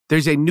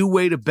There's a new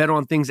way to bet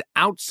on things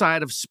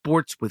outside of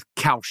sports with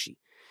Kalshi.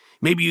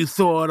 Maybe you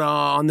thought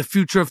on the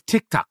future of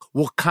TikTok.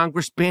 Will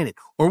Congress ban it?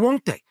 Or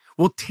won't they?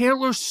 Will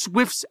Taylor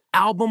Swift's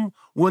album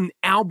win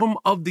Album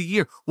of the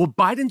Year? Will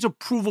Biden's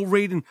approval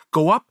rating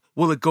go up?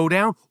 Will it go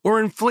down?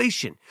 Or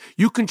inflation?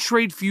 You can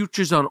trade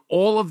futures on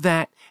all of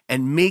that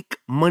and make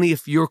money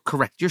if you're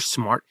correct. You're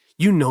smart.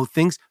 You know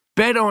things.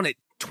 Bet on it.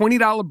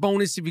 $20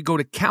 bonus if you go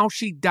to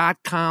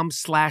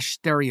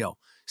Kalshi.com/stereo.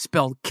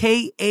 Spelled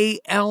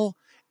Kalshi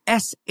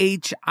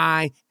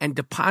and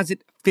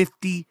deposit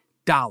 $50.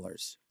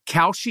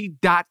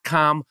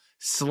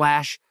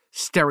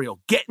 Kalshi.com/stereo.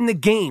 Get in the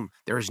game.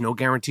 There is no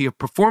guarantee of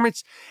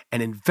performance.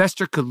 An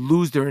investor could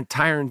lose their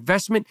entire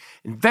investment.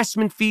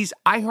 Investment fees.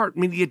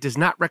 iHeartMedia does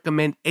not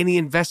recommend any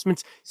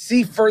investments.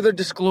 See further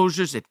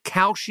disclosures at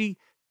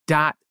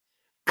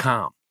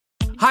Kalshi.com.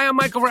 Hi, I'm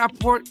Michael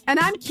Rappaport. And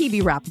I'm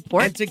Kibi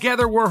Rappaport. And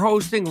together we're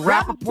hosting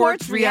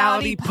Rappaport's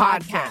Reality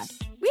Podcast.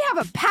 We have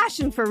a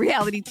passion for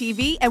reality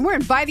TV, and we're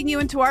inviting you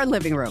into our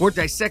living room. We're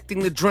dissecting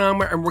the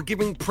drama, and we're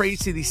giving praise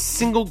to the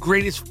single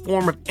greatest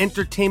form of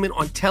entertainment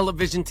on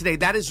television today.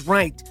 That is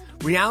right.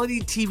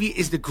 Reality TV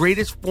is the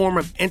greatest form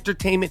of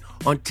entertainment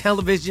on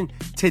television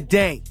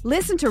today.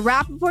 Listen to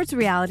Rappaport's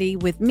Reality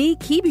with me,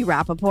 Kibi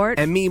Rappaport.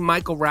 And me,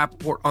 Michael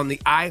Rappaport, on the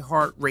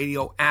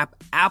iHeartRadio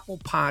app, Apple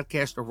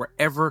Podcast, or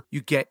wherever you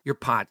get your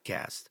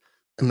podcast.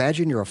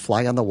 Imagine you're a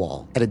fly on the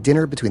wall at a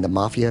dinner between the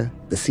Mafia,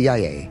 the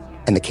CIA,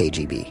 and the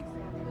KGB.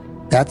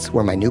 That's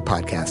where my new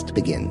podcast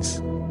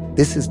begins.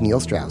 This is Neil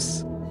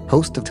Strauss,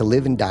 host of To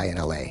Live and Die in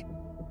LA,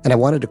 and I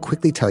wanted to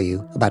quickly tell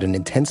you about an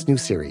intense new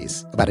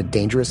series about a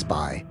dangerous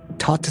spy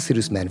taught to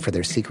seduce men for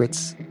their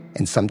secrets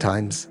and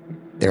sometimes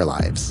their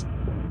lives.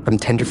 From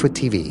Tenderfoot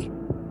TV,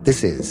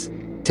 this is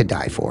To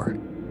Die For.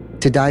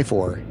 To Die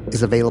For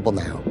is available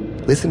now.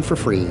 Listen for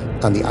free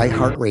on the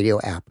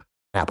iHeartRadio app,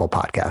 Apple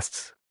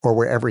Podcasts, or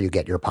wherever you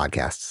get your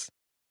podcasts.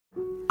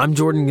 I'm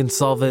Jordan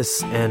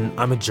Gonsalves, and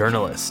I'm a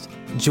journalist.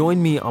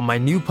 Join me on my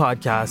new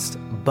podcast,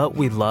 But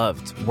We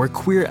Loved, where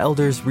queer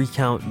elders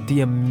recount the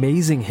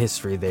amazing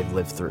history they've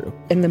lived through.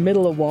 In the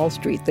middle of Wall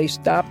Street, they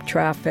stopped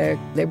traffic.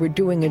 They were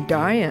doing a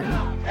die-in.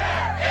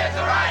 Healthcare is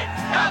a right!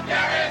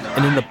 Healthcare is a right!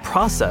 And in the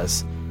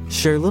process,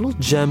 share little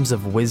gems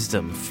of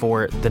wisdom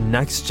for the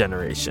next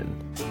generation.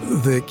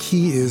 The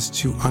key is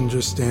to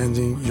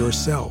understanding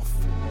yourself,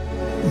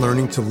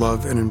 learning to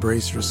love and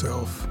embrace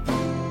yourself.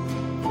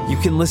 You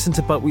can listen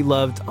to But We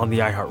Loved on the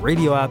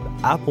iHeartRadio app,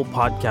 Apple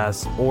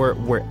Podcasts, or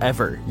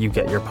wherever you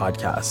get your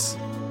podcasts.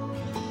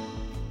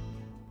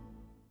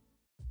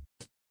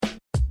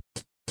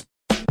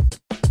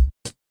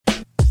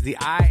 The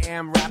I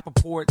Am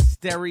Rappaport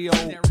Stereo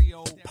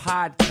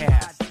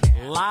Podcast.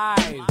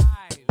 Live.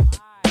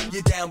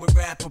 You down with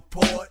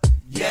Rappaport?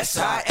 Yes,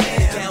 I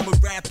am. You down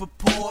with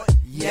Rappaport?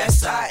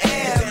 Yes, I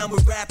am. You down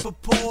with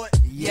Rappaport?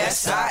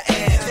 Yes, I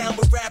am. You down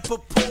with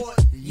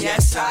Rappaport?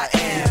 Yes, I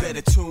am. You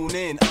better tune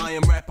in,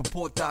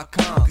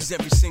 IamRappaport.com. Cause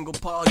every single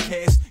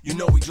podcast, you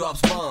know he drops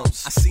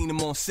bombs. I seen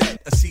him on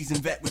set, a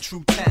seasoned vet with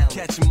true talent.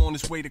 Catch him on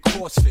his way to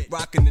CrossFit,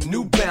 rocking the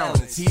New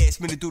Balance. He asked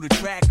me to do the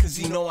track cause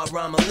he know I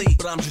rhyme elite.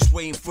 But I'm just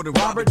waiting for the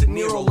Robert De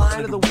Niro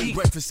line of the week.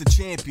 Breakfast of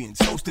Champions,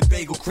 hosted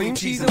bagel, cream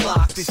cheese, and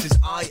lox. This is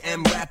I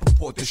Am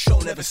Rappaport, the show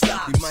never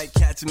stops. We might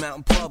catch him out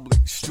in public,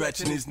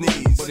 stretching his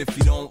knees. But if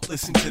you don't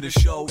listen to the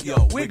show,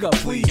 yo, wig up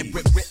please.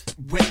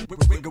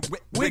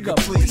 Wig up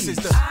please. This is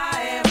the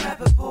I Am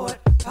Rappaport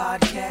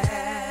Podcast.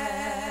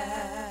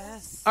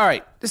 All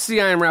right, this is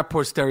the I Am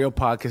Rappaport Stereo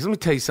Podcast. Let me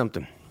tell you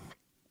something.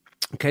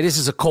 Okay, this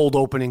is a cold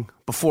opening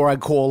before I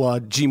call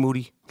G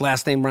Moody.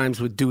 Last name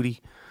rhymes with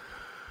duty.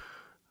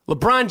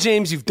 LeBron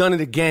James, you've done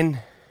it again.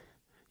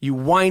 You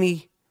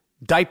whiny,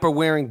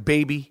 diaper-wearing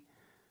baby.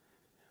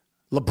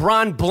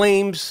 LeBron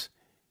blames.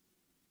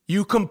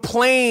 You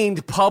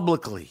complained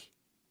publicly.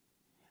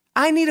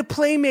 I need a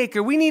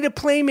playmaker. We need a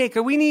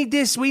playmaker. We need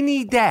this. We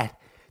need that.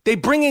 They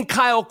bring in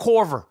Kyle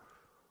Korver,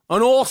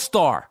 an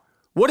all-star.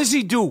 What does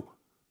he do?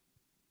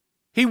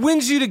 He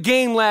wins you the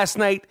game last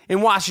night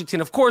in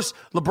Washington. Of course,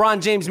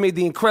 LeBron James made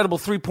the incredible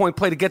three-point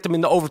play to get them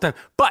into overtime.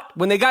 But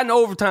when they got into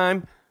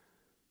overtime,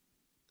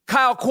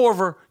 Kyle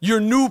Korver,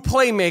 your new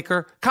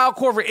playmaker, Kyle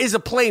Korver is a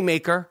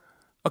playmaker.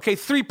 Okay,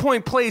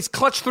 three-point plays,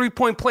 clutch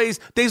three-point plays,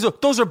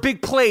 those are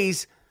big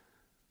plays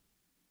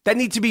that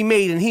need to be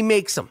made, and he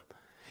makes them.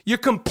 You're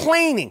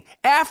complaining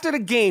after the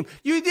game.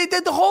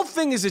 The whole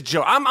thing is a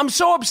joke. I'm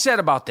so upset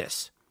about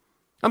this.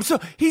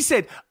 He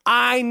said,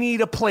 I need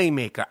a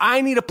playmaker.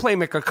 I need a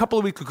playmaker a couple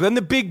of weeks ago. Then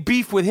the big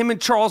beef with him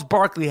and Charles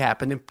Barkley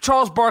happened. And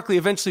Charles Barkley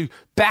eventually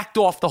backed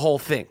off the whole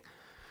thing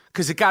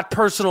because it got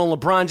personal.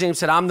 And LeBron James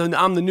said, I'm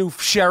the new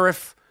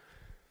sheriff.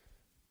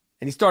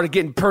 And he started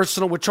getting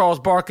personal with Charles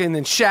Barkley. And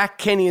then Shaq,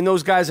 Kenny, and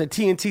those guys at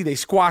TNT, they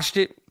squashed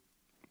it.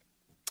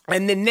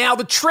 And then now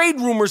the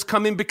trade rumors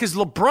come in because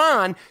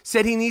LeBron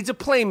said he needs a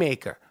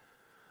playmaker.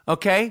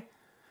 Okay?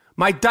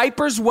 My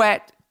diaper's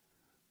wet.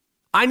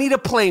 I need a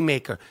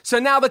playmaker. So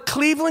now the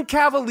Cleveland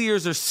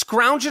Cavaliers are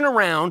scrounging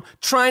around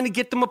trying to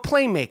get them a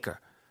playmaker.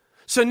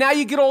 So now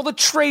you get all the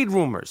trade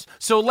rumors.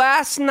 So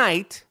last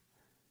night,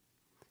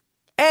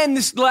 And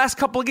this last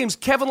couple of games,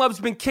 Kevin Love's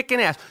been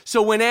kicking ass.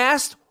 So when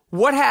asked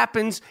what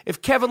happens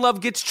if Kevin Love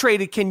gets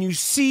traded, can you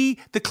see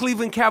the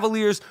Cleveland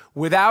Cavaliers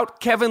without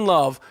Kevin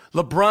Love?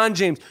 LeBron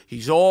James,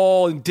 he's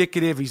all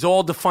indicative. He's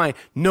all defiant.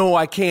 No,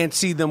 I can't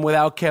see them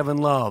without Kevin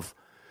Love.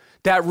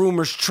 That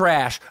rumor's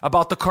trash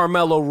about the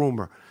Carmelo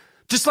rumor.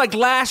 Just like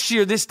last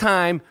year this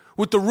time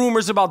with the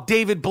rumors about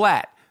David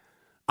Blatt.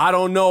 I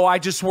don't know, I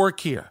just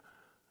work here.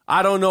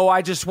 I don't know,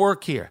 I just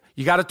work here.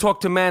 You got to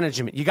talk to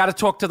management. You got to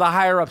talk to the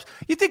higher-ups.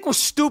 You think we're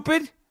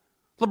stupid,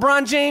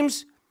 LeBron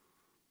James?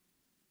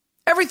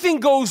 Everything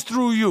goes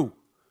through you.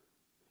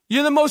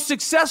 You're the most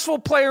successful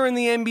player in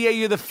the NBA.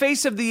 You're the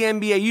face of the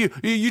NBA.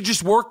 You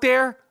just work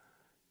there?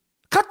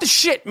 Cut the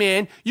shit,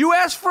 man. You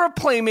asked for a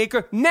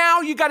playmaker.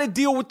 Now you got to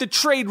deal with the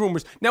trade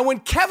rumors. Now,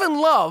 when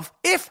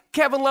if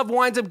Kevin Love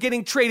winds up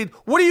getting traded,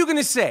 what are you going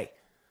to say?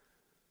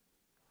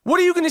 What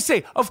are you going to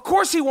say? Of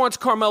course he wants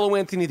Carmelo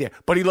Anthony there,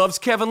 but he loves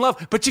Kevin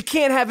Love. But you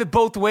can't have it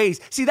both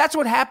ways. See, that's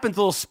what happens,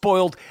 little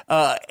spoiled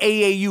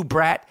AAU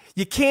brat.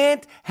 You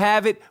can't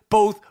have it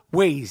both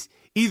ways.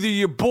 Either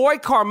your boy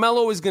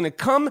Carmelo is going to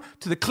come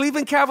to the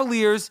Cleveland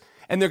Cavaliers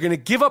and they're going to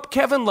give up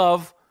Kevin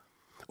Love,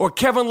 or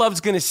Kevin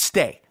Love's going to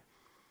stay.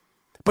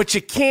 But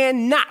you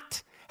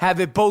cannot have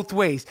it both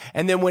ways.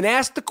 And then when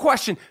asked the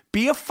question,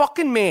 be a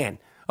fucking man,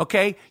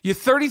 okay? You're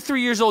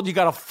 33 years old. You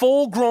got a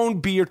full-grown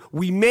beard.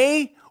 We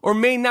may or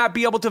may not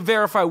be able to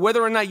verify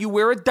whether or not you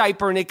wear a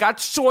diaper and it got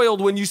soiled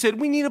when you said,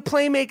 we need a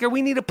playmaker,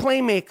 we need a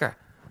playmaker.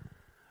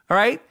 All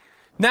right?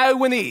 Now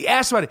when they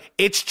ask about it,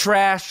 it's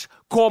trash.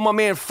 Call my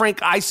man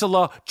Frank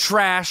Isola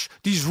trash.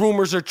 These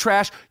rumors are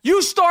trash.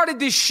 You started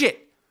this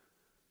shit.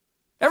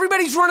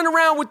 Everybody's running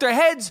around with their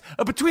heads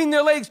between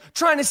their legs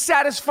trying to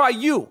satisfy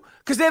you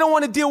because they don't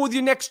want to deal with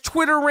your next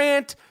Twitter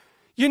rant,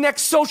 your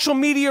next social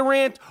media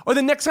rant, or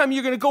the next time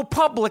you're going to go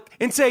public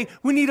and say,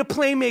 we need a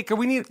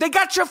playmaker. They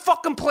got your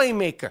fucking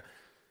playmaker.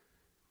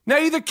 Now,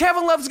 either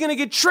Kevin Love's going to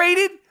get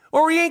traded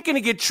or he ain't going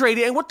to get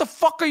traded. And what the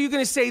fuck are you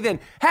going to say then?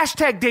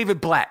 Hashtag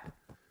David Blatt.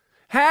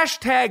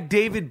 Hashtag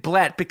David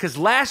Blatt. Because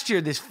last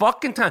year, this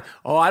fucking time,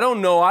 I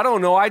don't know.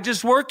 I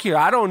just work here.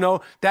 I don't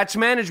know. That's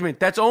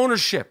management. That's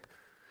ownership.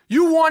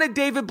 You wanted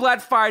David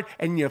Blatt fired,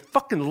 and you're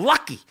fucking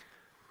lucky.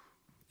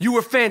 You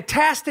were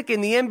fantastic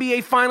in the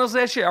NBA Finals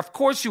last year. Of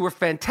course, you were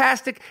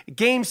fantastic.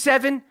 Game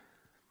 7.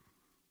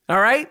 All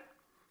right?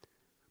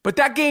 But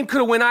that game could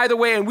have went either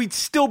way, and we'd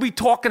still be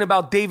talking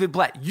about David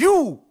Blatt.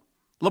 You,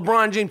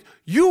 LeBron James,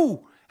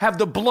 you have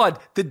the blood,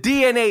 the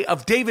DNA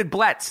of David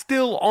Blatt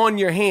still on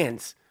your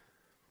hands.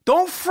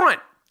 Don't front.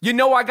 You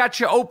know I got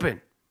you open.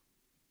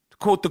 To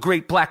quote the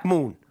great Black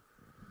Moon.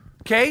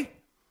 Okay?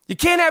 You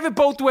can't have it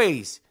both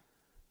ways.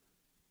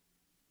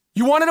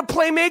 You wanted a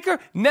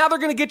playmaker? Now they're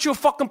going to get you a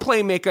fucking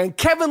playmaker. And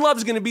Kevin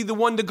Love's going to be the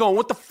one to go. And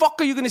what the fuck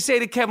are you going to say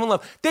to Kevin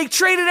Love? They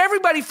traded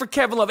everybody for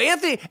Kevin Love.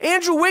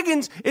 Andrew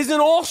Wiggins is an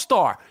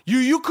all-star.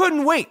 You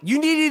couldn't wait. You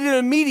needed it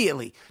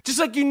immediately. Just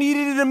like you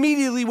needed it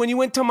immediately when you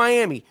went to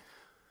Miami.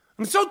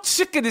 I'm so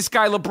sick of this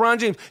guy, LeBron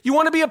James. You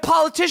want to be a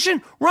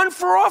politician? Run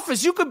for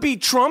office. You could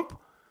beat Trump.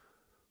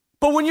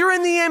 But when you're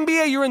in the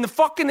NBA, you're in the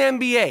fucking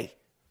NBA.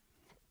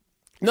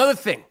 Another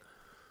thing.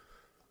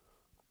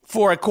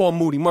 Before I call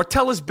Moody,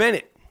 Martellus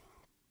Bennett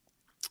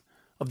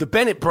of the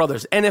Bennett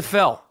brothers,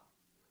 NFL,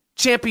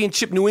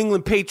 championship New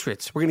England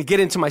Patriots. We're going to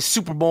get into my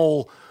Super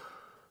Bowl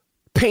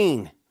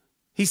pain.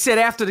 He said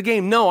after the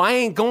game, no, I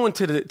ain't going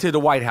to the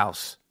White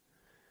House.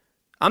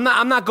 I'm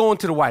not going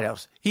to the White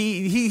House.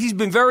 He's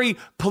been very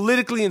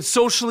politically and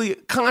socially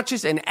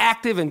conscious and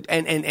active, and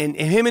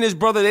him and his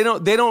brother, they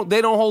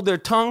don't hold their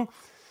tongue.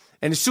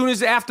 And as soon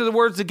as after the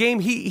words of the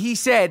game, he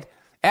said,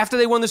 after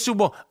they won the Super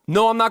Bowl,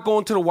 no, I'm not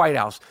going to the White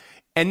House.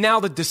 And now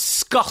the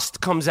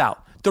disgust comes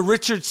out. The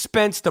Richard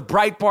Spence, the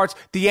Breitbarts,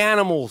 the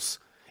animals,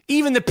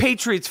 even the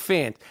Patriots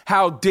fans.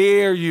 How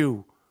dare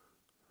you?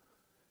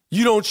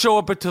 You don't show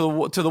up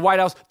to the White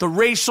House. The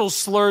racial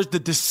slurs, the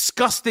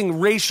disgusting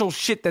racial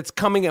shit that's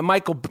coming at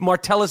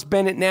Martellus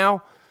Bennett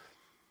now.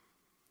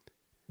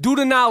 Due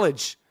to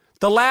knowledge,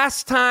 the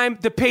last time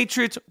the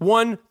Patriots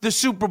won the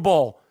Super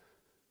Bowl,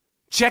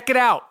 check it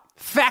out.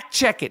 Fact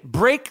check it.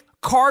 Break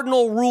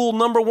Cardinal rule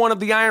number 1 of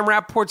the Iron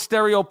Rapport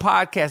Stereo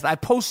podcast. I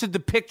posted the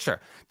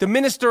picture. The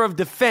Minister of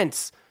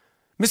Defense,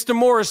 Mr.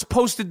 Morris,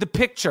 posted the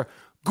picture.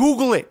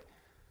 Google it.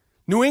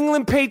 New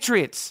England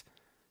Patriots,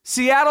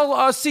 Seattle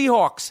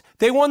Seahawks.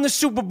 They won the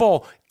Super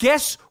Bowl.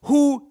 Guess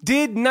who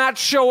did not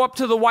show up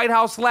to the White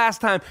House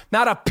last time?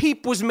 Not a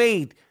peep was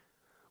made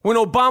when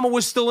Obama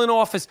was still in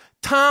office.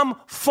 Tom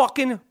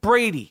fucking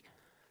Brady.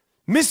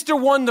 Mr.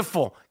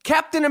 Wonderful,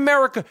 Captain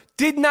America,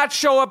 did not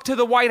show up to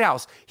the White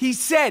House. He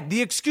said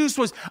the excuse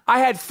was, I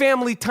had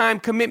family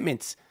time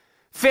commitments.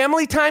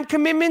 Family time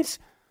commitments?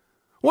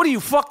 What are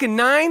you, fucking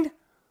 9?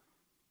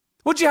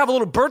 Would you have a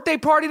little birthday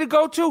party to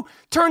go to?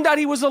 Turned out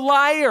he was a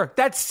liar.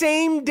 That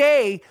same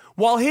day,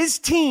 while his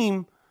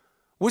team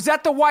was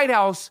at the White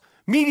House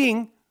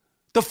meeting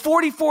the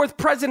 44th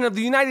president of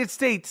the United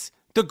States,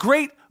 the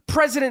great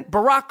President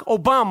Barack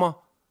Obama,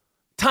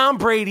 Tom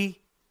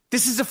Brady,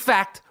 this is a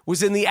fact,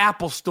 was in the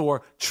Apple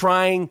store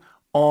trying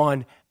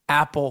on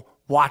Apple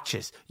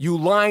watches. You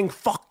lying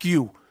fuck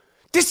you.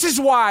 This is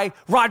why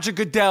Roger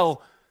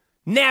Goodell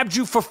nabbed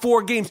you for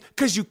 4 games,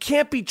 because you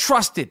can't be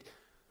trusted.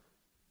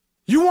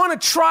 You want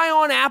to try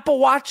on Apple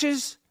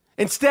Watches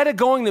instead of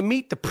going to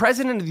meet the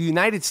President of the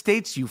United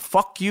States, you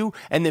fuck you,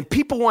 and then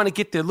people want to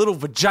get their little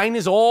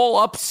vaginas all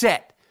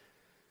upset.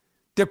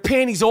 Their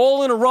panties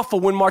all in a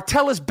ruffle when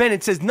Martellus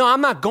Bennett says, no, I'm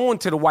not going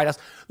to the White House.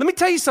 Let me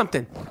tell you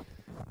something.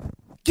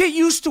 Get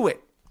used to it.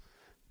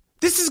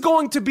 This is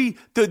going to be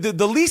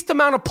the least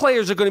amount of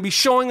players are going to be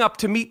showing up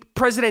to meet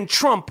President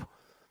Trump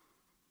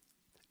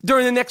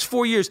during the next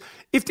 4 years.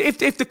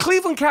 If the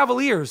Cleveland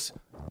Cavaliers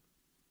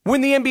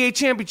win the NBA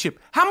championship,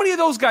 how many of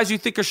those guys you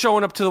think are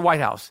showing up to the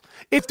White House?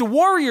 If the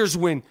Warriors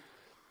win,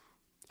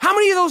 how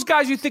many of those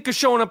guys you think are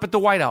showing up at the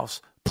White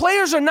House?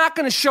 Players are not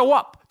going to show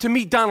up to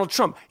meet Donald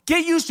Trump.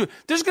 Get used to it.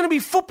 There's going to be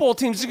football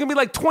teams. There's going to be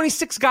like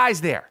 26 guys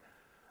there.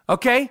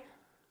 Okay?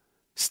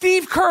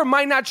 Steve Kerr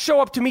might not show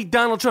up to meet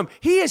Donald Trump.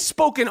 He has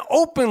spoken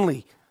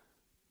openly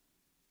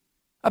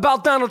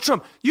about Donald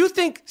Trump. You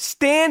think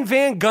Stan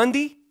Van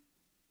Gundy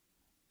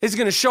is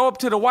going to show up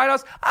to the White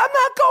House? I'm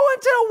not going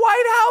to the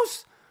White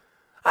House.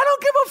 I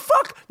don't give a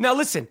fuck. Now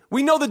listen,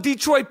 we know the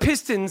Detroit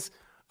Pistons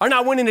are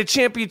not winning the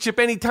championship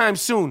anytime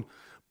soon.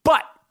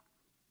 But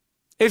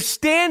if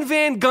Stan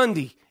Van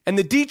Gundy and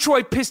the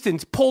Detroit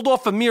Pistons pulled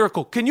off a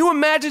miracle, can you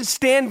imagine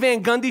Stan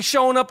Van Gundy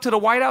showing up to the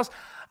White House?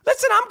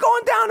 Listen, I'm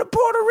going down to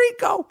Puerto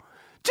Rico.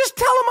 Just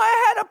tell him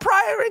I had a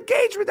prior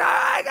engagement.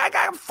 I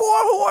got 4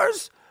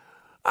 whores.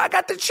 I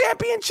got the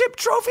championship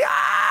trophy.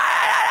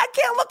 I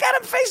can't look at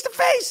him face to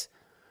face.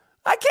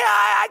 I can't.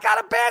 I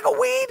got a bag of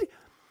weed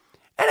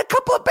and a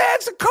couple of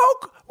bags of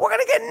coke. We're going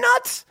to get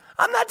nuts.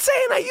 I'm not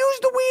saying I use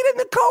the weed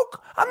and the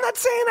coke. I'm not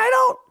saying I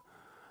don't.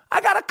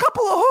 I got a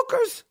couple of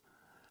hookers.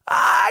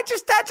 I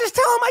just tell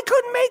him I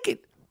couldn't make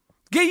it.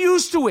 Get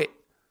used to it.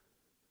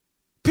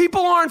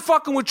 People aren't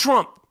fucking with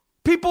Trump.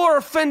 People are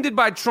offended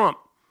by Trump.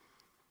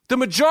 The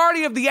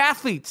majority of the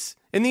athletes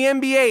in the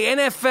NBA,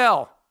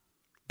 NFL,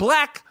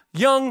 black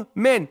young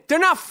men, they're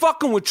not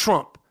fucking with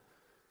Trump.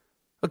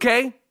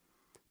 Okay?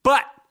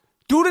 But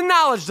due to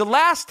knowledge, the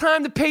last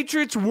time the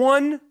Patriots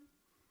won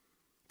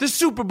the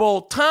Super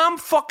Bowl, Tom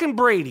fucking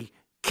Brady,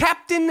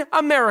 Captain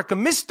America,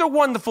 Mr.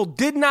 Wonderful,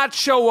 did not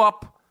show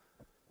up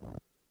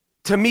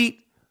to meet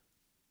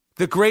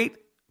the great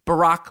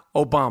Barack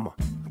Obama.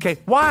 Okay?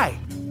 Why?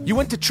 You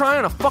went to try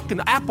on a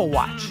fucking Apple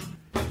Watch.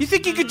 You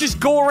think you could just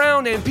go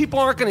around and people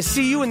aren't going to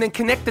see you and then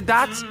connect the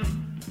dots?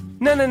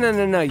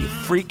 No, you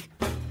freak.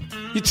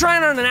 You're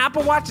trying on an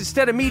Apple Watch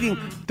instead of meeting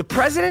the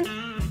president?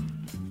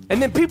 And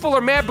then people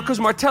are mad because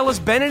Martellus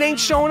Bennett ain't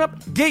showing up?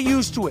 Get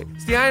used to it.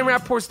 It's the I Am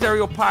Rappaport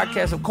Stereo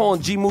Podcast. I'm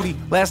calling G Moody.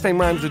 Last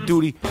name rhymes with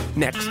duty.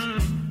 Next.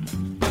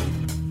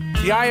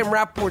 The I Am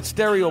Rappaport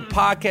Stereo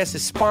Podcast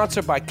is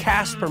sponsored by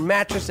Casper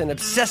Mattress, an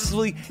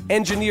obsessively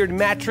engineered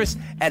mattress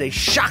at a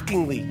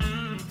shockingly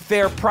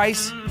fair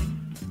price.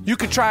 You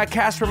could try a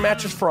Casper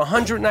mattress for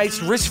 100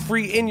 nights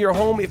risk-free in your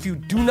home. If you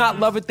do not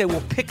love it, they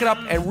will pick it up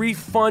and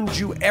refund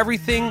you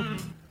everything.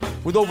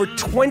 With over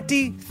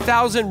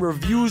 20,000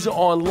 reviews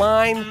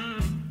online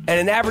and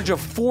an average of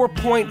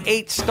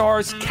 4.8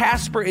 stars,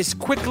 Casper is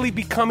quickly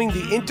becoming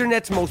the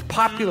internet's most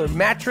popular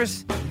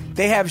mattress.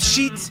 They have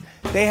sheets,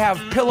 they have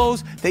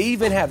pillows, they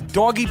even have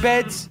doggy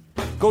beds.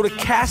 Go to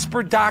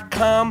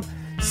Casper.com.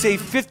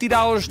 Save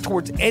 $50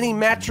 towards any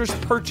mattress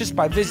purchased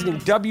by visiting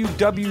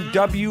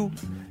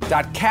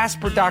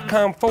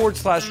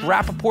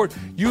www.casper.com/Rappaport.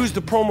 Use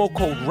the promo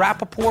code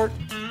Rappaport.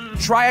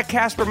 Try a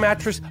Casper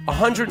mattress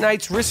 100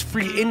 nights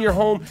risk-free in your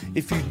home.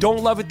 If you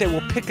don't love it, they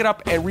will pick it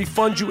up and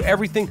refund you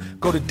everything.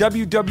 Go to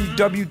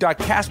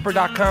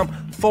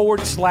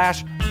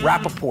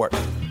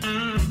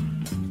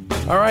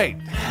www.casper.com/Rappaport. All right.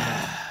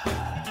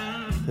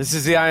 This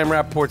is the I Am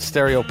Rappaport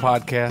Stereo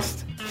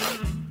Podcast.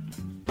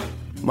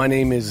 My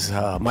name is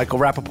Michael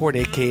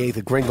Rappaport, a.k.a.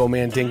 the Gringo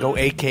Mandingo,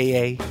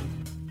 a.k.a.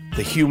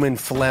 the Human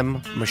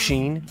Phlegm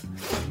Machine.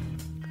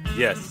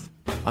 Yes.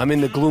 I'm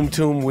in the Gloom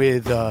Tomb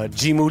with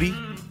G Moody.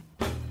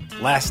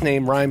 Last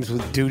name rhymes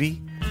with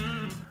duty.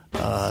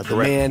 The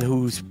man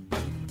whose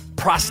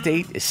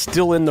prostate is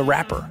still in the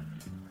wrapper.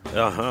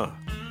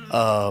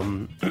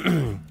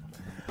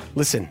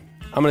 Listen,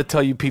 I'm going to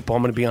tell you people,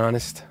 I'm going to be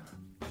honest.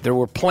 There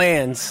were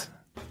plans.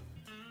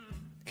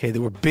 Okay,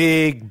 there were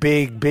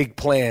big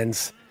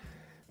plans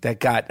that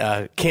got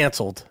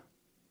canceled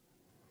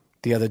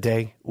the other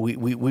day. We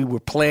were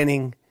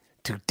planning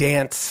to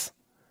dance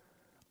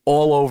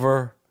all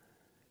over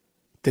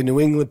the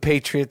New England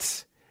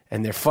Patriots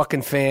and their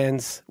fucking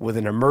fans with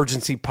an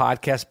emergency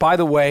podcast. By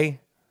the way,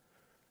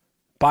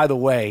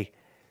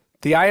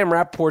 the I Am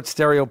Rappaport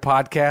Stereo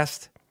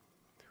Podcast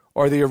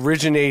are the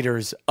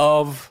originators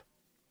of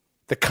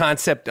the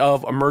concept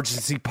of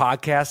emergency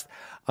podcast.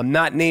 I'm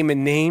not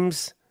naming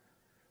names,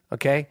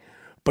 okay?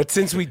 But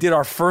since we did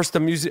our first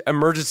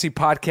emergency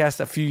podcast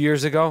a few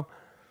years ago,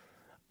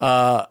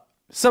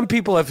 some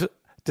people have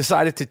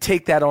decided to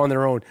take that on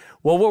their own.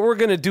 Well, what we're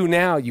going to do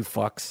now, you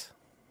fucks,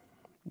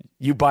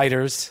 you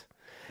biters,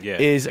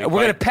 is we're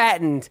going to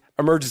patent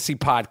emergency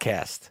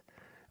podcast,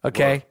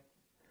 okay?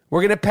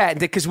 We're going to patent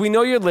it because we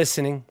know you're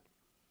listening.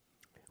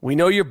 We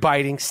know you're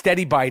biting,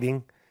 steady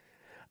biting.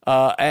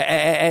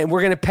 And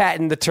we're going to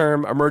patent the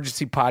term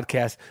emergency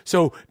podcast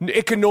so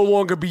it can no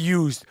longer be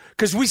used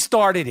because we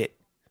started it.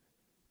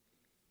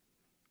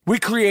 We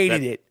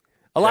created it.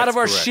 A lot of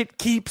our shit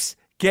keeps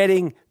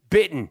getting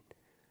bitten.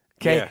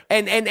 Okay?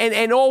 Yeah.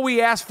 And all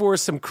we ask for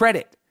is some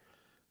credit.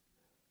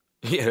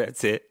 Yeah,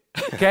 that's it.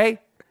 Okay?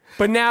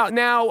 But now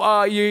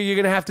you're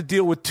going to have to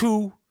deal with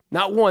two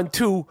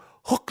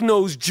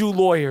hook-nosed Jew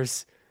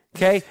lawyers.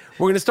 Okay?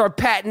 We're going to start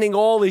patenting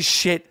all this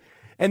shit.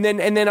 And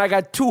then I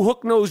got two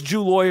hook-nosed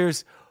Jew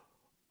lawyers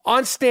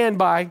on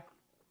standby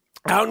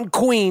out in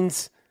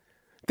Queens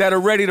that are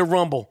ready to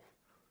rumble.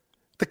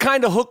 The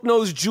kind of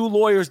hook-nosed Jew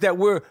lawyers that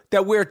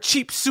wear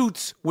cheap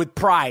suits with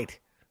pride.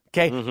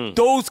 Okay? Mm-hmm.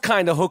 Those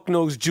kind of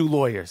hook-nosed Jew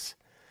lawyers.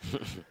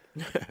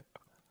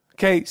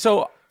 Okay,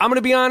 so I'm going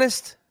to be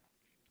honest.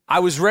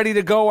 I was ready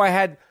to go. I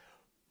had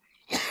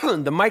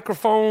the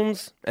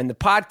microphones and the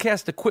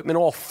podcast equipment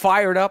all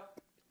fired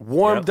up,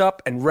 warmed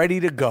up, and ready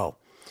to go.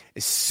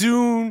 As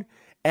soon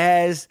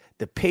as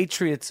the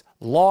Patriots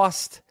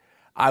lost,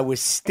 I was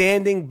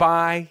standing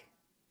by,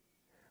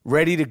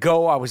 ready to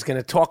go. I was going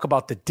to talk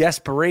about the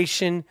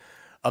desperation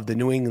of the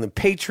New England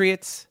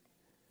Patriots.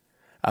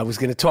 I was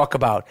going to talk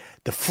about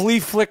the flea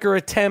flicker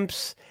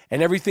attempts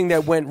and everything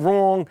that went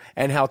wrong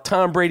and how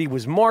Tom Brady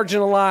was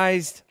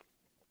marginalized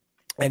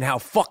and how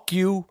fuck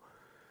you.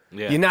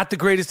 Yeah. You're not the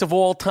greatest of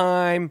all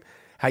time.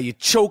 How you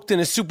choked in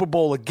a Super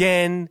Bowl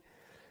again.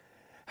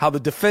 How the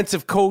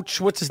defensive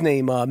coach, what's his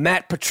name?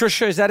 Matt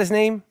Patricia, is that his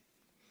name?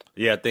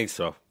 Yeah, I think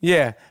so.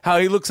 Yeah, how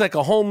he looks like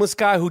a homeless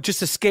guy who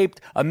just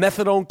escaped a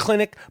methadone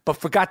clinic but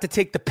forgot to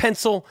take the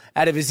pencil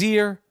out of his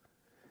ear.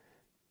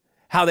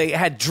 How they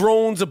had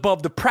drones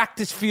above the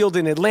practice field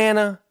in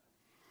Atlanta.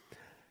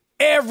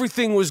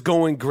 Everything was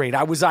going great.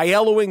 I was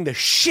ILOing the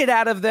shit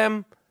out of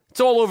them.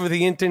 It's all over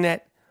the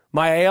internet.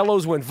 My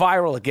ILOs went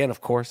viral again, of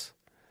course.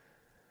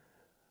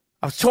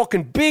 I was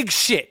talking big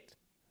shit.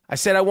 I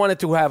said I wanted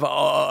to have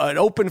an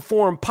open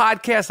forum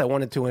podcast. I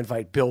wanted to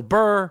invite Bill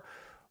Burr,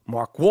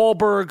 Mark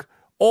Wahlberg,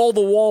 all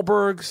the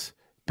Wahlbergs,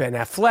 Ben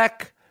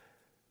Affleck,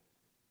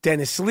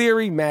 Dennis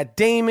Leary, Matt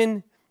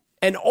Damon,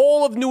 and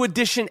all of New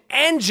Edition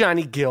and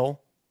Johnny Gill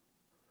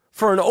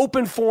for an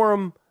open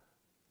forum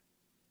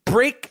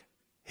Break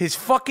His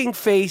Fucking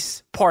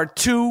Face Part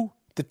 2,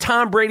 the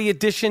Tom Brady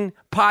Edition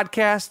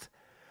podcast.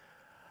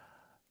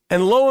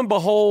 And lo and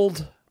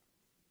behold,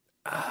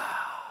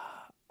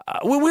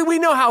 we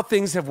know how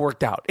things have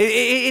worked out.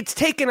 It's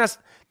taken us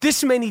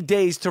this many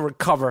days to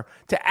recover,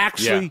 to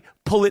actually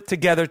pull it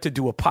together to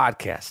do a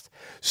podcast.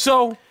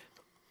 So,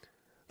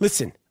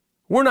 listen,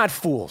 we're not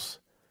fools.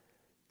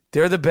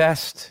 They're the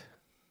best.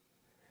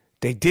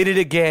 They did it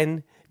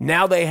again.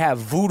 Now they have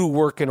voodoo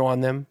working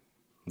on them.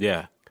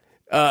 Yeah.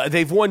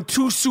 They've won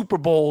 2 Super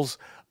Bowls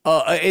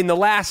in the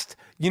last,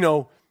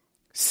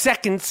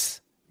 seconds,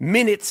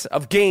 minutes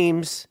of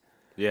games.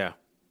 Yeah.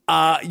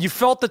 You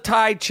felt the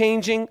tide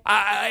changing.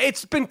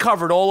 It's been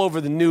covered all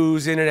over the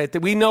news, internet.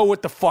 That we know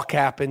what the fuck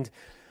happened.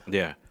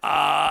 Yeah.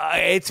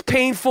 It's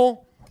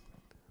painful.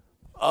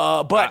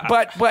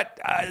 But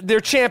they're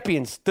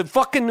champions. The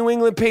fucking New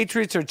England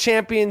Patriots are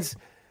champions.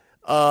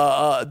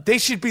 They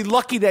should be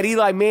lucky that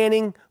Eli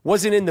Manning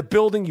wasn't in the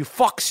building. You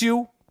fucks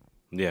you.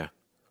 Yeah.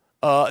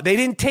 They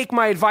didn't take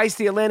my advice.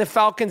 The Atlanta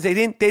Falcons. They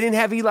didn't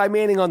have Eli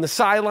Manning on the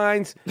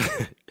sidelines.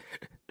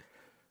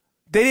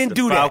 They didn't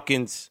do that.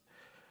 Falcons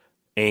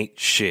ain't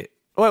shit.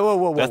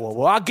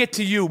 Whoa. I'll get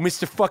to you,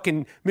 Mr.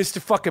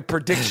 Fucking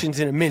predictions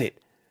in a minute.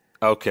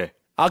 Okay.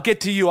 I'll get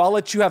to you. I'll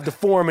let you have the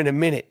forum in a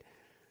minute.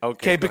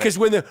 Okay. Because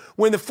when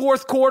the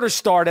fourth quarter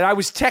started, I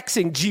was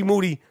texting G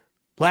Moody,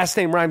 last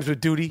name rhymes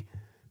with duty,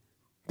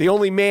 the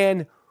only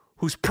man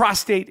whose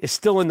prostate is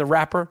still in the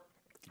wrapper.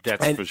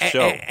 That's for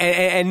sure.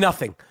 And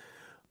nothing.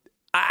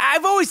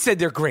 I've always said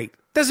they're great.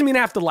 Doesn't mean I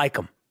have to like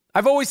them.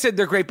 I've always said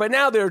they're great, but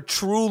now they're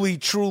truly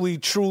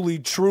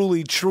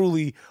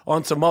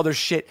on some other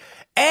shit.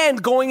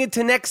 And going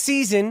into next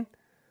season,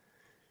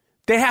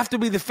 they have to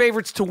be the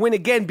favorites to win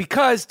again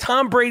because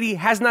Tom Brady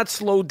has not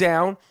slowed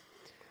down.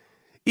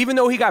 Even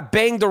though he got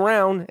banged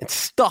around and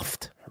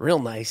stuffed real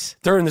nice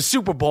during the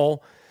Super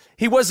Bowl,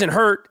 he wasn't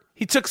hurt.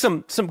 He took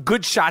some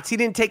good shots. He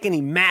didn't take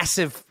any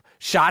massive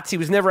shots. He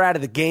was never out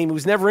of the game. He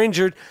was never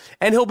injured.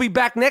 And he'll be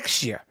back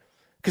next year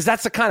because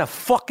that's the kind of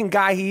fucking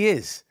guy he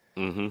is.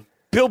 Mm-hmm.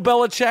 Bill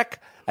Belichick,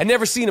 I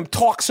never seen him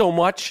talk so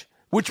much,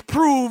 which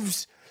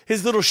proves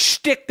his little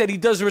shtick that he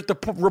does with the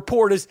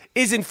reporters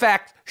is in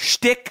fact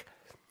shtick.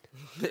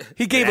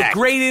 He gave a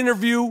great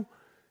interview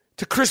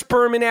to Chris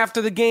Berman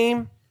after the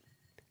game.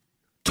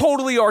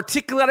 Totally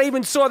articulate. I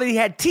even saw that he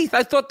had teeth.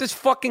 I thought this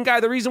fucking guy,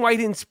 the reason why he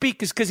didn't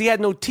speak is because he had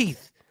no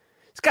teeth.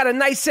 He's got a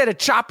nice set of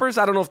choppers.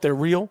 I don't know if they're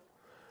real,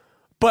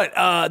 but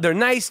they're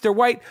nice. They're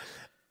white.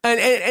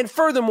 And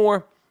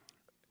furthermore,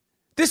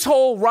 this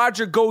whole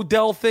Roger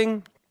Goodell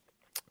thing,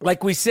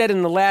 like we said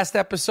in the last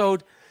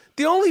episode,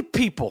 the only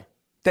people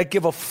that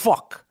give a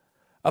fuck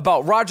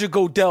about Roger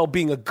Goodell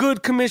being a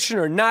good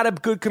commissioner or not a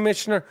good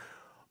commissioner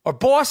are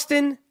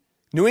Boston,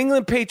 New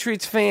England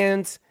Patriots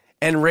fans,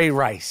 and Ray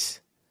Rice.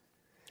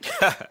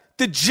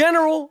 The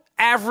general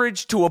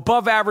average to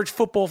above average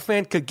football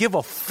fan could give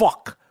a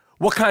fuck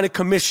what kind of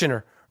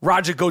commissioner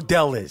Roger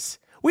Goodell is.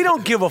 We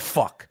don't give a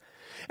fuck.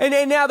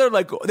 And now they're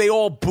like, they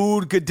all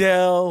booed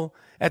Goodell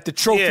at the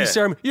trophy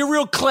ceremony. You're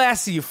real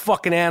classy, you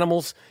fucking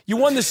animals. You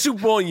won the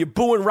Super Bowl and you're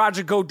booing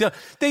Roger Goodell.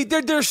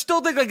 They're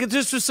still thinking like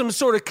this was some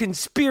sort of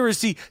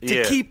conspiracy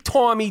to keep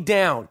Tommy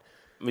down.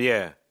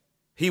 Yeah.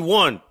 He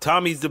won.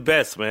 Tommy's the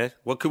best, man.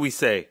 What could we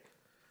say?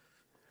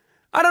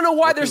 I don't know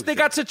why they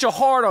got such a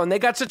hard on. They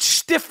got such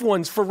stiff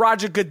ones for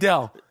Roger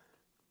Goodell.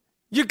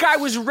 Your guy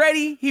was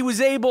ready, he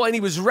was able, and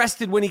he was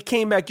rested when he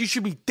came back. You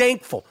should be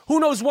thankful. Who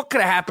knows what could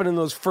have happened in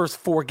those first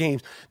 4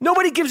 games?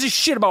 Nobody gives a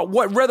shit about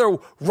whether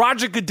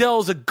Roger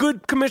Goodell is a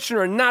good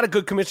commissioner or not a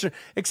good commissioner,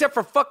 except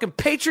for fucking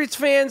Patriots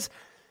fans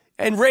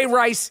and Ray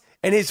Rice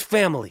and his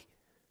family.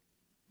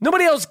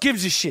 Nobody else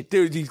gives a shit.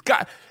 Dude, these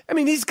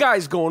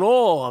guys going,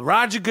 oh,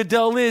 Roger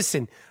Goodell this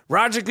and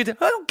Roger Goodell.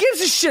 Who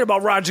gives a shit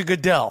about Roger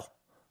Goodell?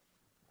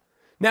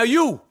 Now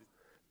you,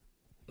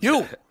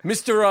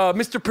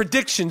 Mr.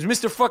 Predictions,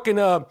 Mr. fucking,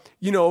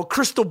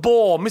 Crystal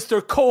Ball,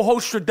 Mr.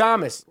 Co-host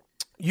Stradamus,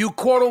 you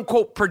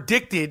quote-unquote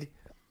predicted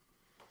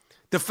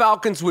the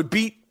Falcons would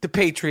beat the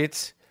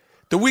Patriots.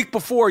 The week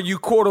before, you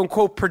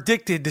quote-unquote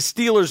predicted the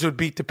Steelers would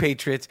beat the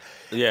Patriots.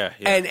 Yeah.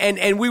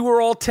 And we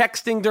were all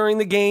texting during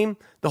the game,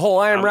 the whole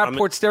I Am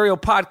Rappaport Stereo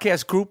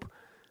podcast group,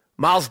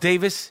 Miles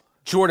Davis,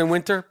 Jordan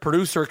Winter,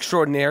 producer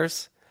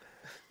extraordinaires,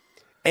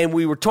 and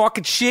we were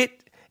talking shit.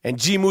 And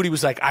G. Moody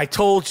was like, I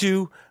told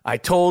you. And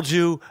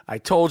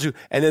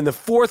then the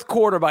fourth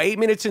quarter, about 8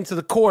 minutes into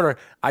the quarter,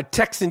 I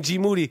texted G.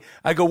 Moody.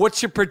 I go,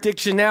 what's your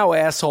prediction now,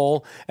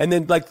 asshole? And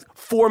then like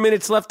 4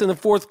 minutes left in the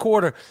fourth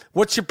quarter.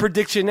 What's your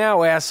prediction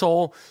now,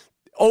 asshole?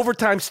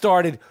 Overtime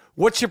started.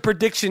 What's your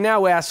prediction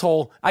now,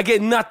 asshole? I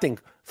get nothing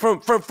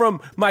from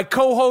my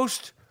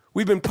co-host.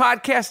 We've been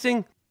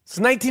podcasting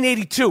since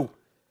 1982.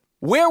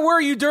 Where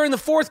were you during the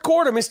fourth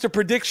quarter, Mr.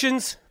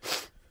 Predictions?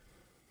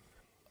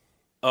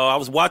 I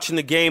was watching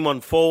the game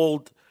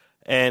unfold,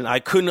 and I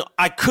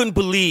couldn't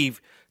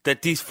believe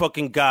that these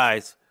fucking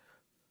guys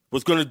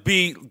was going to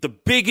be the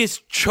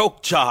biggest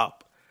choke job.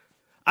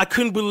 I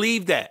couldn't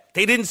believe that.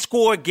 They didn't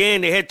score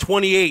again. They had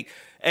 28,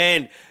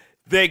 and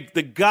the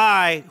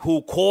guy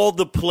who called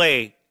the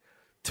play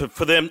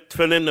for them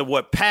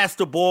to pass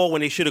the ball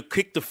when they should have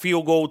kicked the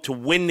field goal to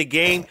win the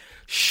game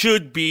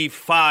should be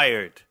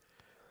fired.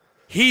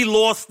 He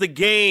lost the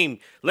game.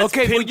 But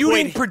you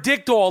didn't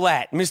predict all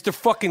that, Mr.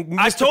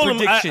 I told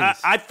Predictions. him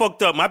I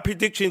fucked up. My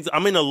predictions,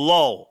 I'm in a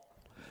lull.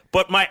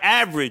 But my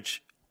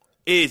average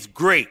is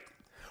great.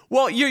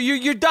 Well,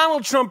 your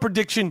Donald Trump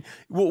prediction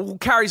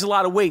carries a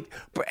lot of weight.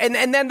 And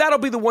then that'll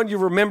be the one you're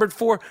remembered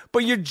for.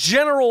 But your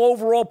general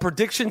overall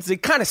predictions, they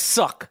kind of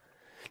suck.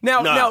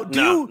 Now,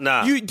 do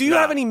you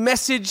have any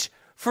message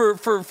for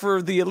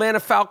the Atlanta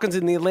Falcons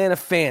and the Atlanta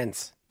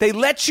fans? They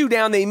let you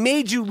down. They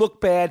made you look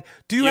bad.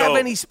 Do you have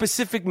any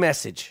specific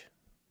message?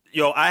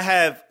 I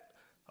have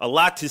a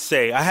lot to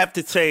say. I have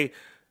to say,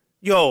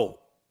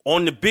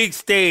 on the big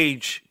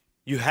stage,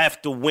 you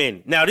have to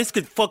win. Now, this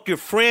could fuck your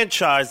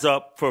franchise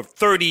up for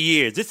 30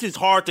 years. This is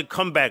hard to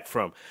come back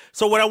from.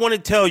 So what I want to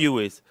tell you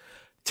is,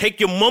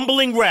 take your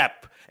mumbling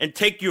rap and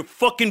take your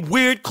fucking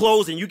weird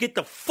clothes and you get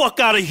the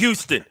fuck out of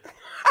Houston.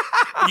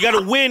 You got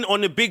to win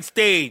on the big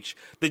stage.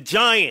 The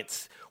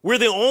Giants, we're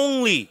the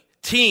only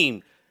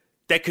team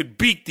that could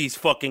beat these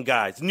fucking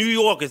guys. New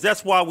Yorkers,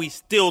 that's why we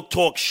still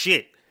talk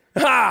shit.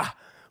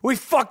 We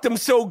fucked them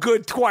so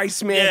good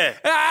twice, man. Yeah.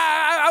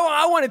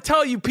 I want to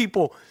tell you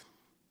people,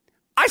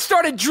 I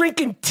started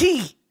drinking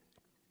tea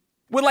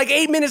with like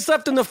 8 minutes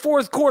left in the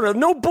fourth quarter.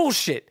 No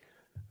bullshit.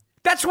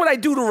 That's what I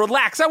do to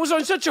relax. I was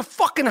on such a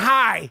fucking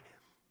high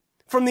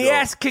from the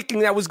ass kicking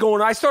that was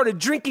going on. I started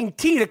drinking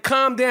tea to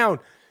calm down.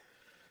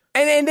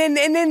 And then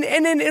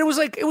it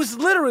was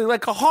literally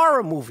like a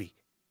horror movie.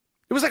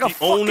 It was like a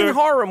fucking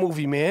horror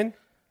movie, man.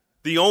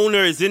 The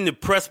owner is in the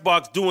press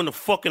box doing the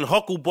fucking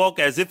hucklebuck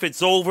as if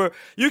it's over.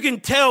 You can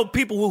tell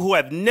people who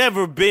have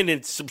never been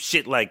in some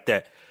shit like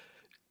that.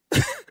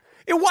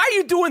 And why are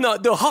you doing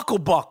the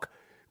hucklebuck?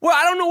 Well,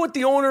 I don't know what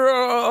the owner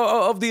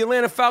of the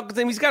Atlanta Falcons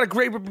name. He's got a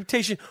great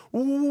reputation.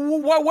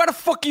 Why the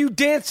fuck are you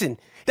dancing?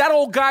 That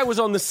old guy was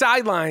on the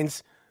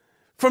sidelines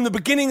from the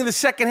beginning of the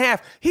second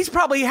half. He's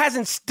probably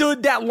hasn't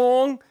stood that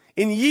long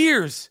in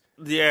years.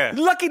 Yeah.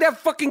 Lucky that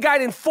fucking guy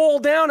didn't fall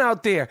down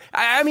out there.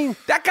 I mean,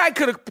 that guy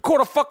could have caught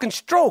a fucking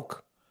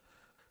stroke.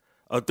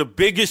 The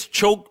biggest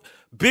choke,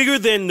 bigger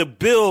than the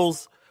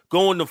Bills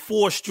going to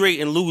 4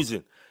 straight and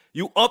losing.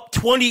 You up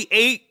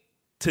 28-3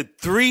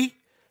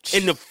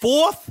 in the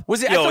fourth?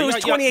 Was it? I thought it was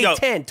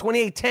 28-10.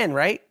 28-10,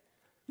 right?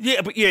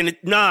 Yeah, but in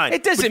 9.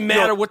 It doesn't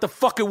matter what the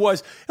fuck it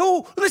was.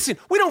 Oh, listen,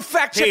 we don't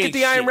fact check at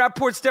the I Am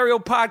Rappaport Stereo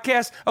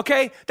podcast,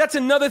 okay? That's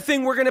another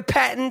thing we're going to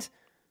patent.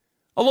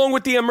 Along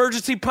with the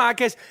emergency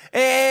podcast,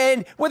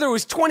 and whether it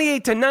was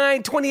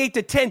 28-9,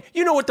 28-10,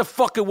 you know what the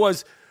fuck it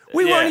was.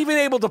 We weren't even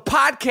able to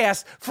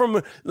podcast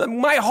from.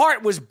 My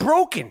heart was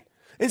broken,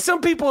 and some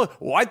people.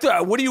 What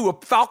are you,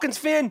 a Falcons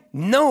fan?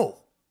 No,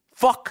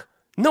 fuck.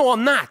 No,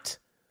 I'm not.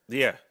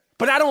 Yeah.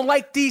 But I don't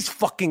like these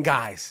fucking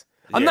guys.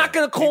 I'm not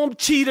going to call them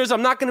cheaters.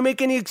 I'm not going to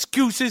make any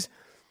excuses.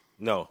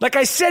 No. Like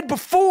I said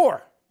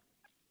before.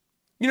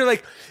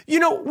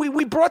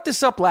 We brought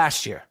this up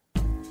last year.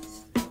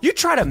 You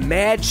try to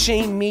mad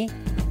shame me.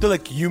 They're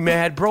like, you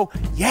mad, bro?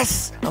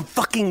 Yes, I'm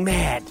fucking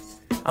mad.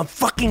 I'm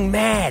fucking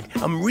mad.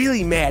 I'm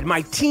really mad.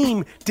 My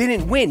team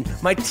didn't win.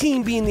 My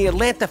team being the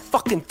Atlanta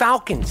fucking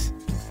Falcons.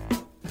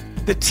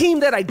 The team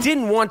that I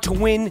didn't want to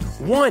win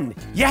won.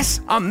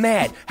 Yes, I'm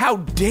mad. How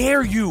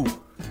dare you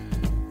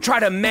try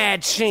to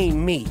mad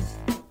shame me?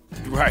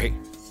 Right.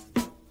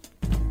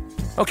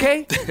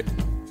 Okay?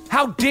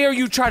 How dare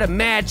you try to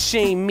mad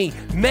shame me?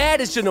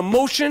 Mad is an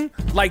emotion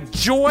like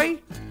joy,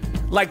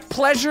 like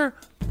pleasure,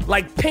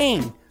 like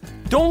pain.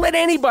 Don't let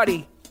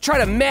anybody try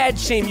to mad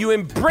shame you.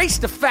 Embrace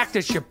the fact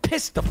that you're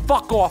pissed the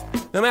fuck off,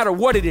 no matter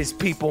what it is,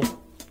 people.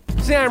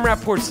 It's the I Am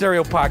Rappaport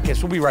Stereo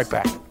Podcast. We'll be right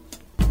back.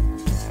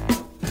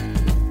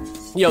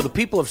 The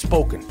people have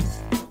spoken.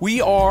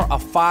 We are a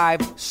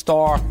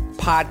 5-star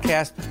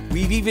podcast.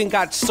 We've even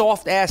got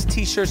soft-ass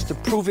t-shirts to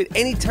prove it.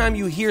 Anytime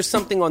you hear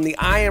something on the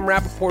I Am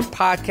Rappaport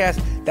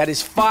podcast that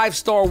is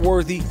 5-star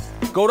worthy,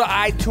 go to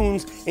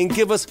iTunes and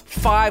give us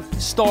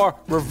 5-star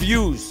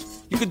reviews.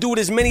 You can do it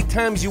as many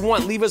times as you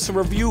want. Leave us a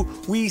review.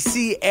 We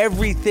see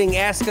everything.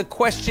 Ask a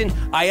question.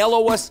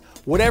 ILO us.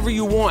 Whatever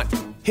you want.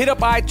 Hit up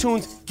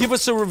iTunes. Give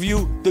us a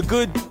review. The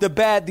good, the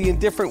bad, the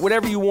indifferent,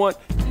 whatever you want.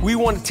 We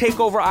want to take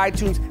over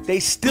iTunes. They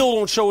still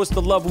don't show us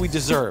the love we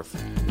deserve.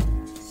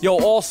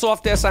 All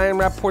soft-ass I Am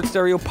Rappaport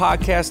Stereo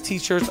podcast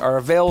t-shirts are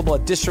available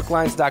at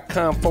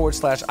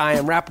districtlines.com/I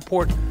Am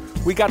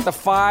Rappaport. We got the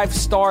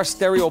 5-star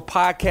stereo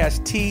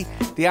podcast tee,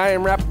 the I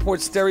Am Rappaport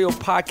Stereo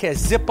podcast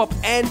zip-up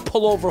and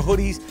pullover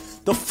hoodies,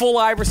 the full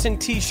Iverson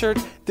t-shirt,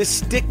 the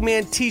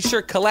Stickman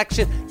t-shirt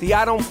collection, the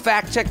I Don't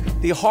Fact Check,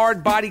 the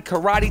Hard Body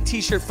Karate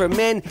t-shirt for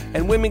men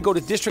and women. Go to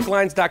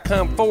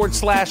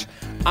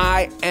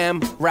districtlines.com/I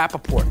Am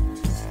Rappaport.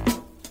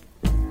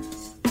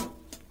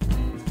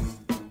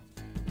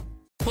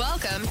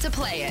 Welcome to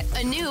Play It,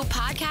 a new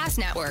podcast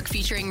network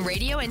featuring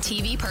radio and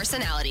TV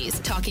personalities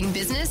talking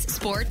business,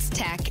 sports,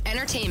 tech,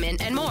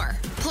 entertainment, and more.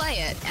 Play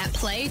it at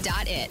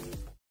play.it.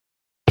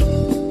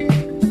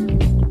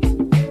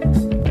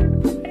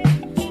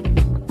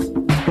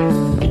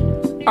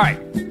 All right.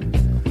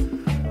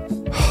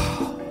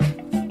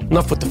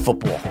 Enough with the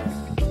football.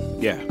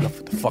 Yeah. Enough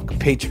with the fucking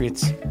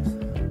Patriots.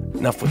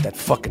 Enough with that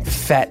fucking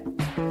fat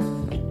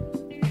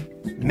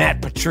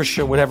Matt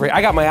Patricia, whatever.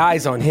 I got my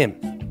eyes on him.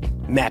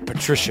 Matt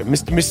Patricia,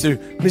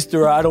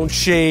 Mr. I don't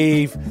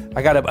shave.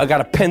 I got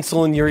a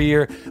pencil in your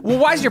ear. Well,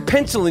 why is your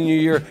pencil in your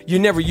ear? You're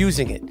never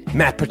using it.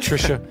 Matt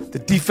Patricia, the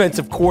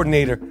defensive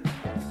coordinator.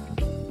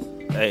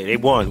 Hey, they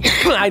won.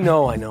 I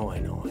know.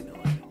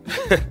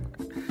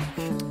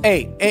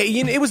 Hey,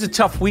 it was a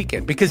tough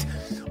weekend because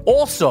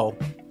also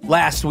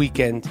last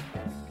weekend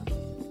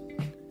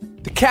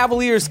the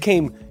Cavaliers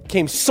came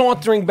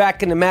sauntering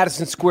back into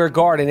Madison Square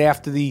Garden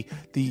after the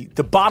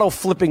bottle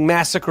flipping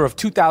massacre of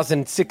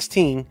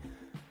 2016.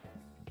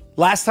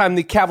 Last time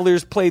the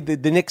Cavaliers played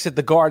the Knicks at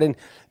the Garden,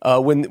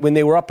 when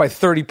they were up by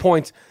 30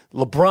 points,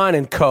 LeBron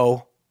and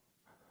co.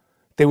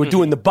 They were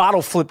doing the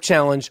bottle flip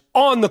challenge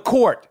on the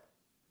court.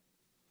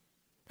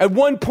 At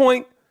one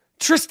point,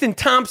 Tristan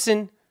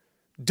Thompson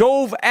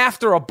dove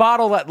after a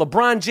bottle that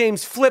LeBron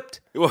James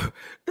flipped.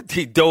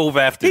 He dove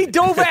after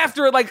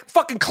it like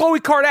fucking Khloe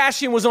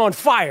Kardashian was on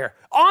fire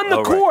on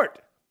the court.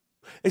 Right.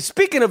 And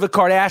speaking of the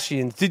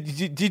Kardashians,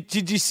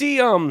 did you see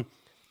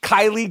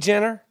Kylie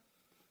Jenner?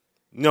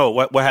 No,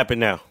 what happened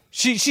now?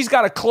 She's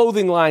got a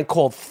clothing line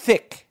called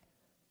Thick.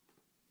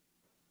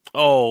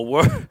 Oh,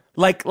 what?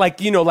 Like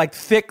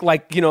thick,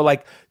 like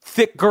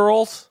thick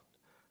girls.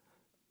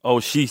 Oh,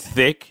 she's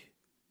thick?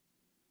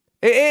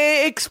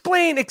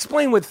 Explain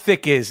what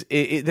thick is,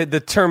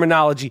 the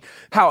terminology.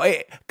 How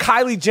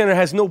Kylie Jenner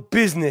has no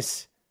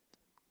business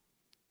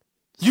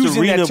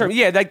using that term.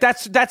 Yeah, like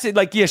that's it.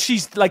 Like, yeah,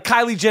 she's like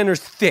Kylie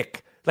Jenner's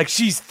thick. Like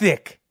she's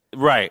thick.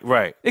 Right.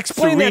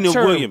 Explain that term.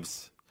 Serena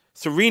Williams.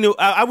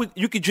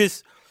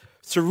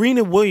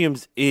 Serena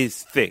Williams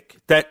is thick.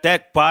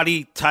 That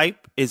body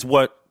type is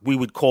what we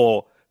would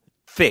call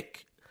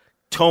thick,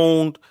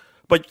 toned.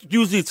 But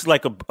usually it's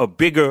like a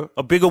bigger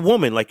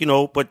woman, like,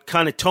 but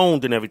kind of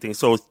toned and everything.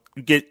 So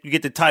you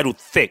get the title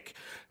thick.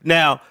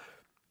 Now,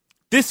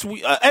 this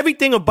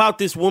everything about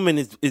this woman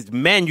is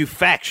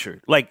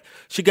manufactured. Like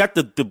she got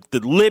the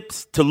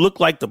lips to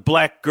look like the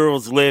black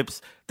girl's lips,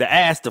 the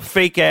ass, the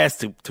fake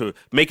ass to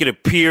make it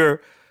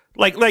appear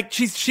like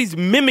she's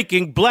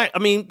mimicking black. I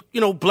mean,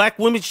 black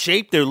women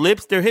shape their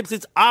lips, their hips.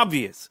 It's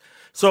obvious.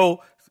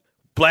 So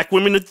black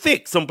women are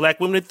thick. Some black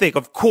women are thick.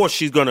 Of course,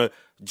 she's gonna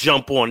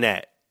jump on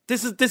that.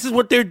 This is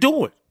what they're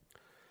doing.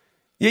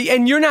 Yeah,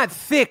 and you're not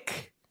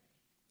thick,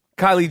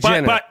 Kylie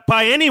Jenner.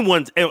 By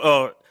anyone's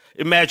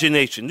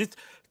imagination.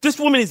 This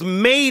woman is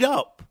made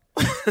up.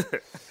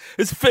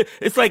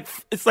 It's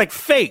like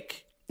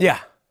fake. Yeah.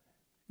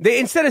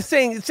 Instead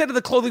of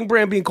the clothing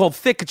brand being called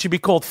Thick, it should be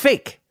called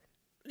Fake.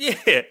 Yeah,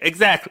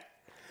 exactly.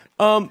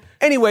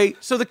 Anyway,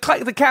 so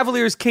the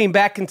Cavaliers came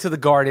back into the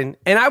Garden,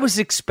 and I was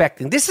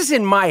expecting, this is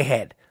in my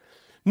head.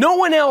 No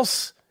one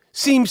else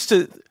seems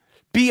to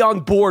be on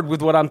board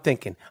with what I'm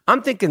thinking.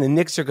 I'm thinking the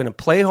Knicks are going to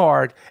play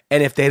hard,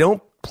 and if they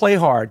don't play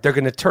hard, they're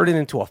going to turn it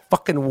into a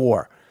fucking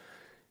war.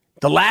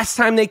 The last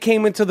time they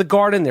came into the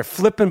Garden, they're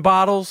flipping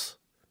bottles.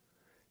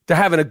 They're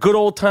having a good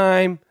old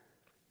time.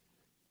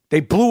 They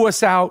blew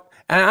us out.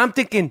 And I'm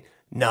thinking,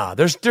 nah,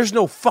 there's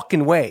no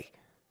fucking way.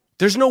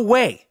 There's no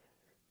way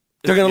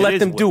they're going to let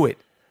them do it.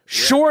 Yeah.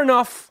 Sure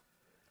enough,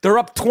 they're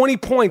up 20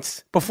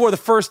 points before the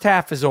first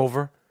half is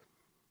over.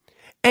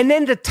 And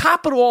then to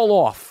top it all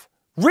off,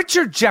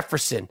 Richard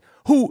Jefferson,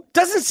 who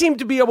doesn't seem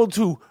to be able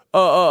to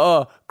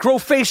grow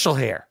facial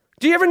hair.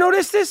 Do you ever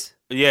notice this?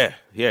 Yeah,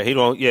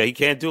 he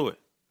can't do it.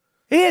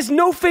 He has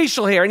no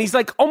facial hair, and he's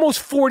like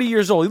almost 40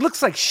 years old. He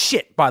looks like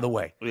shit, by the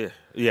way.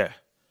 Yeah.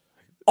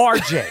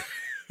 RJ.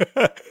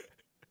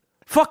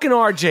 Fucking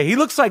RJ. He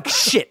looks like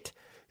shit.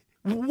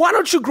 Why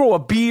don't you grow a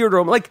beard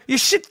or like your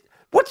shit?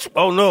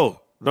 Oh,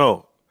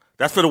 no.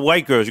 That's for the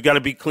white girls. You got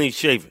to be clean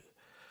shaven.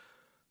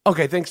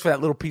 Okay, thanks for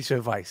that little piece of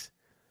advice.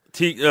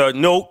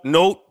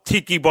 No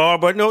tiki bar,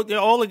 but no,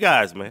 all the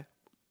guys, man.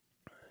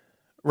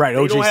 Right, they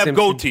OJ don't have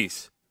Simpson.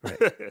 goatees.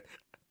 Right.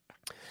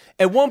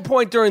 At one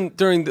point during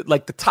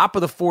the top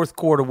of the fourth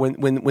quarter,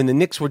 when the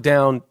Knicks were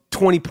down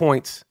 20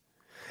 points,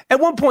 at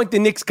one point the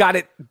Knicks got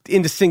it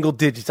into single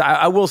digits.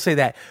 I will say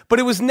that, but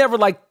it was never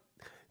like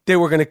they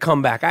were going to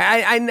come back.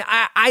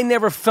 I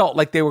never felt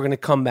like they were going to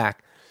come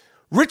back.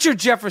 Richard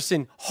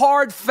Jefferson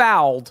hard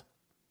fouled.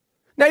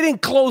 Now, he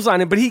didn't close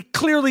on him, but he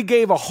clearly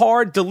gave a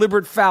hard,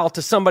 deliberate foul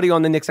to somebody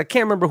on the Knicks. I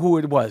can't remember who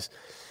it was.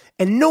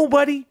 And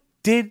nobody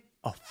did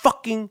a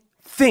fucking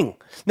thing.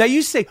 Now,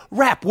 you say,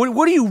 Rap,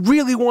 what do you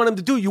really want him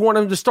to do? You want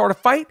him to start a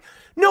fight?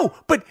 No,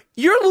 but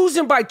you're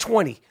losing by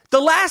 20. The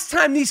last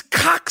time these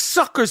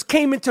cocksuckers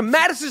came into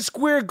Madison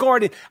Square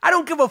Garden, I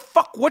don't give a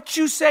fuck what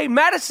you say.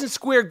 Madison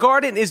Square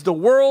Garden is the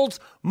world's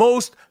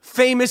most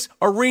famous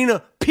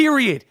arena,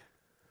 period.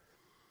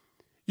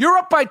 You're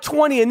up by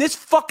 20, and this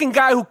fucking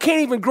guy who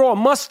can't even grow a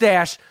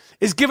mustache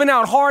is giving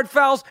out hard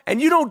fouls,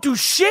 and you don't do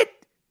shit?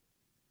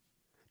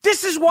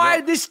 This is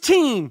why this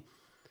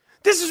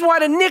is why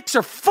the Knicks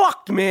are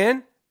fucked,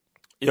 man.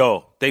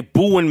 Yo, they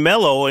booing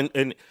Melo,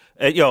 and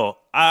yo,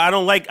 I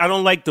don't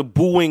like the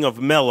booing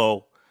of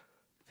Melo.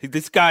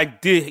 This guy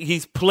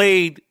he's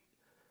played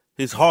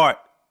his heart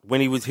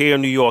when he was here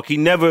in New York.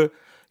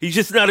 He's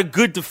just not a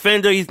good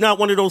defender. He's not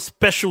one of those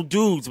special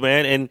dudes,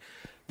 man, and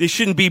they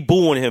shouldn't be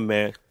booing him,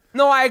 man.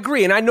 No, I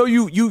agree, and I know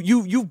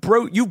you've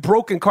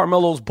broken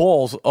Carmelo's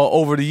balls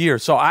over the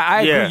years, so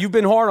I agree. You've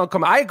been hard on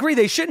Carmelo. I agree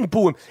they shouldn't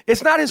boo him.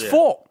 It's not his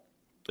fault.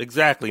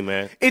 Exactly,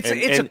 man. It's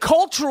a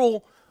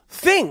cultural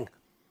thing.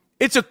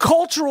 It's a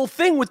cultural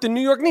thing with the New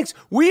York Knicks.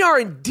 We are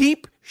in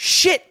deep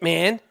shit,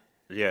 man.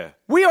 Yeah.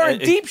 We are in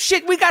deep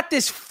shit. We got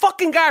this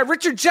fucking guy,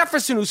 Richard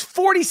Jefferson, who's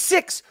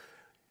 46,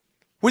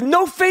 with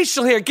no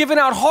facial hair, giving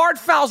out hard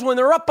fouls when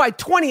they're up by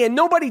 20, and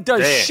nobody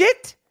does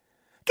shit?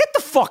 Get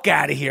the fuck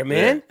out of here,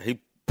 man. Yeah. He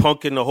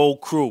punking the whole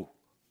crew.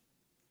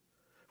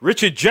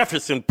 Richard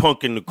Jefferson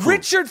punking the crew.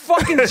 Richard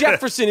fucking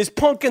Jefferson is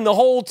punking the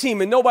whole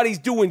team, and nobody's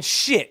doing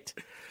shit.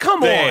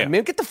 Come on,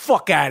 man. Get the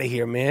fuck out of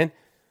here, man.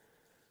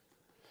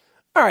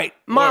 All right,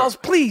 Miles,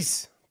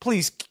 please,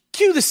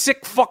 cue the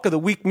sick fuck of the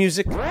week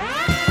music.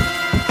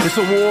 This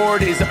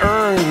award is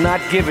earned,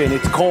 not given.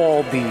 It's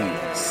called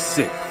the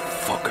sick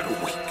fuck of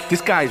the week.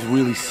 This guy's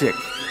really sick.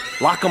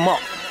 Lock him up.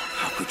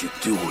 How could you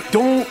do it?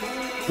 Don't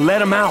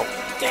let him out.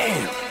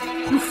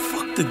 Damn. You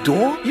fucked the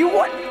dog? You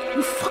what?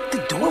 You fucked the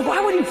dog? Why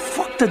would you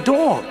fuck the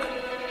dog?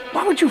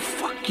 Why would you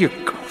fuck your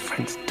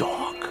girlfriend's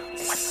dog?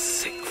 What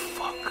sick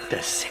fuck?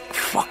 The sick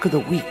fuck of the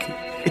week.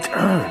 It's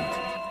earned.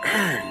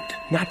 Earned.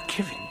 Not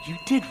given. You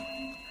did.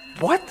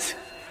 What?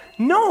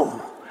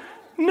 No.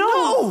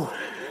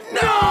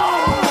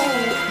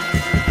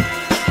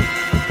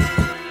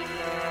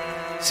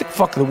 Sick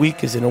fuck of the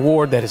week is an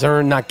award that is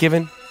earned, not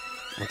given.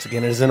 Once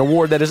again, it is an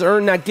award that is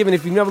earned, not given.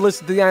 If you've never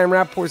listened to the I Am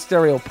Rapaport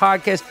Stereo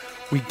podcast,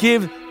 we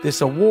give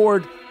this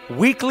award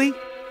weekly.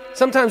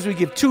 Sometimes we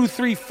give 2,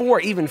 3,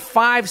 4, even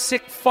 5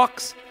 sick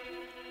fucks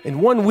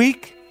in 1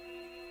 week.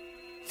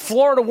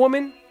 Florida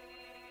woman,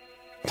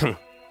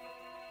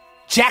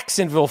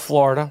 Jacksonville,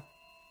 Florida,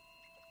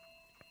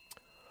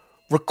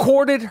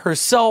 recorded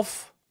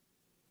herself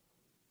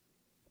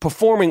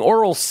performing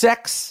oral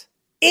sex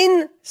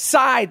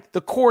inside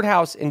the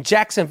courthouse in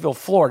Jacksonville,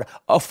 Florida.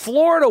 A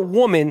Florida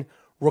woman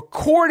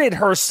recorded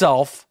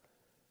herself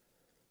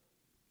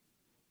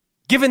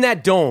giving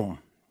that dome,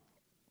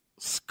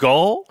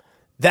 skull,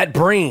 that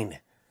brain,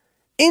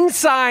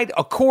 inside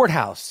a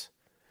courthouse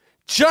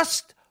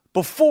just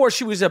before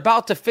she was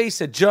about to face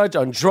a judge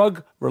on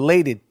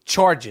drug-related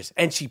charges.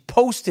 And she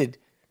posted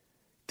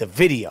the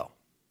video.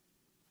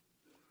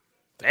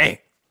 Dang.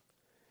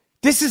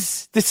 This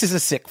is a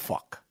sick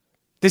fuck.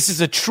 This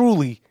is a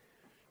truly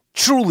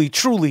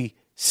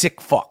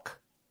sick fuck.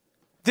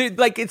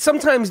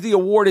 Sometimes the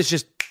award is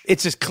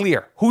just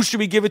clear. Who should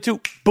we give it to?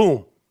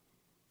 Boom.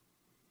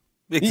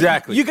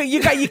 Exactly.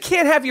 You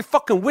can't have your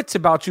fucking wits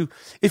about you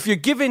if you're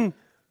giving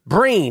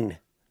brain,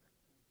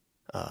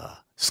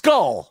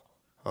 skull,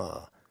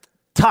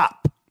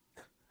 top,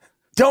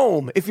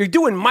 dome. If you're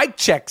doing mic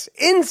checks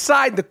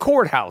inside the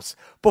courthouse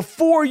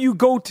before you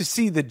go to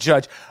see the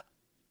judge.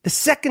 The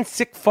second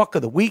sick fuck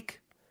of the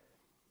week,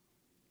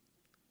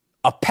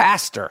 a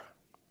pastor.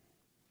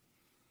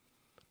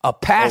 Oh,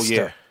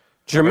 yeah.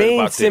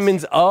 Jermaine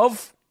Simmons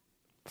of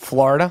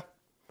Florida.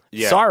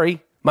 Yeah.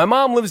 Sorry. My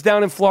mom lives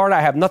down in Florida.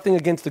 I have nothing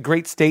against the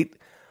great state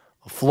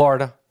of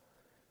Florida.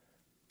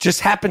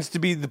 Just happens to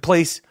be the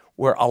place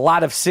where a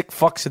lot of sick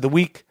fucks of the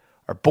week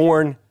are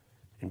born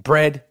and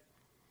bred.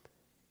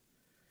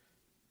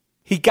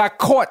 He got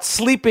caught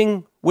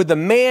sleeping with a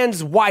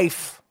man's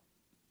wife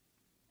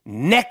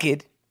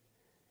naked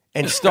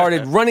and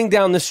started running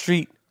down the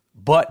street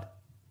butt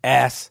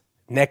ass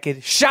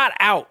naked. Shout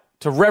out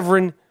to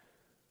Reverend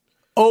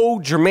O.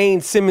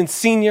 Jermaine Simmons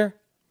Sr.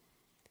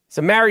 He's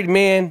a married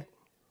man.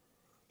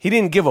 He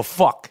didn't give a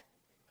fuck.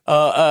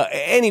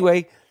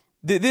 Anyway,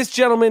 this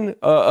gentleman,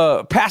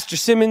 Pastor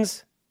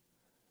Simmons,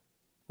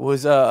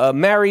 was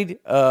married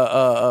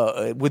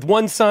with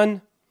one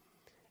son,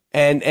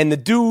 and the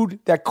dude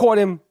that caught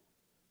him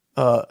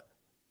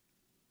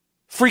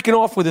freaking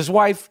off with his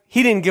wife,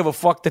 he didn't give a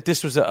fuck that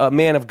this was a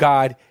man of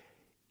God.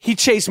 He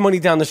chased money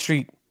down the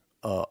street,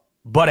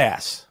 butt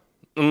ass.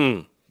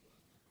 Moody,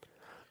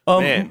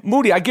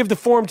 I give the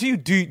forum to you.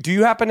 Do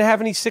you happen to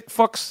have any sick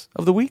fucks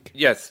of the week?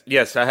 Yes,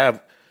 I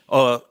have.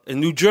 In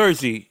New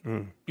Jersey,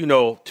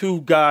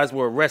 2 guys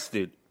were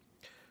arrested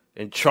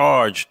and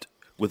charged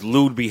with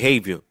lewd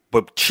behavior.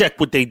 But check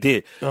what they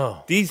did.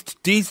 Oh. These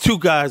 2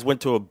 guys went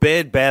to a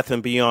Bed Bath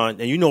 &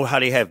 Beyond, and you know how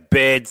they have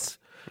beds,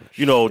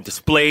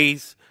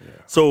 displays. Yeah.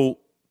 So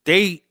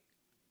these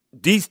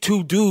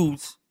 2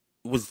 dudes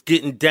was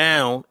getting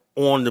down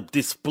on the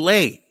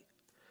display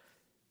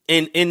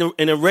in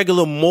a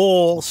regular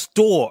mall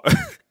store.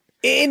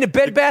 In the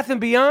Bed Bath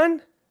 &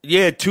 Beyond?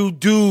 Yeah, 2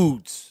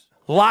 dudes.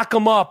 Lock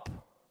them up.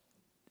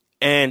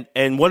 And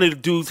one of the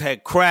dudes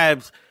had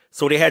crabs,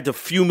 so they had to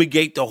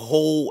fumigate the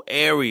whole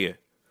area.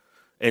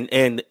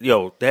 And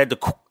they had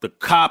the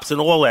cops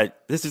and all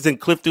that. This is in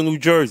Clifton, New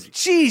Jersey.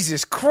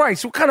 Jesus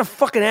Christ, what kind of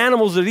fucking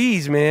animals are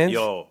these, man?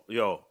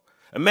 Yo.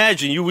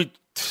 Imagine you would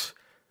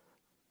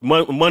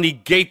money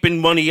gaping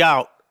money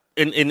out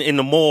in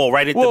the mall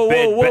right at the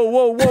bed.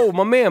 Whoa,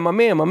 my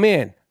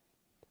man.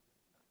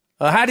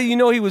 How do you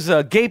know he was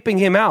gaping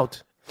him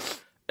out?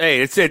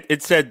 Hey, it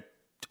said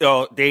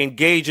they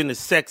engage in the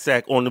sex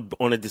act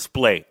on a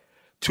display.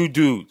 2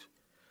 dudes.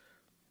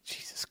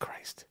 Jesus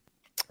Christ.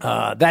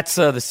 That's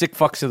the sick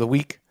fucks of the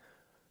week.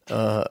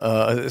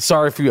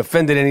 Sorry if you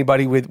offended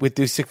anybody with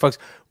these sick fucks.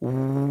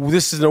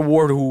 This is an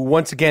award who,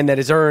 once again, that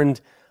is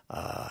earned,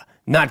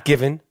 not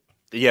given.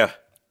 Yeah.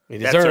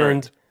 It is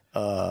earned,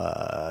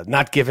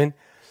 not given.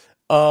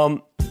 We're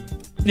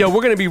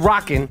going to be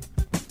rocking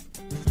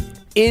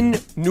in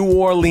New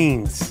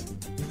Orleans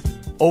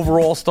over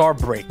All-Star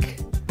break.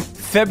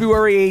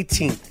 February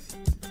 18th.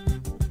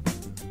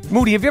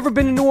 Moody, have you ever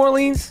been to New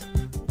Orleans?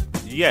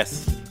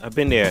 Yes, I've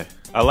been there.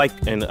 I like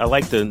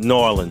the New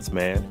Orleans,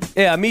 man.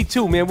 Yeah, me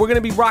too, man. We're going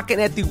to be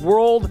rocking at the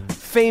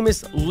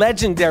world-famous,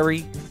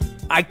 legendary,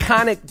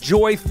 iconic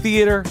Joy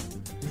Theater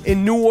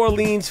in New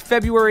Orleans,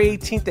 February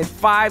 18th at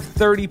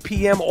 5:30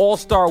 p.m.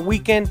 All-Star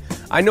Weekend.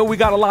 I know we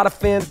got a lot of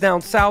fans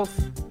down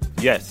south.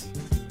 Yes.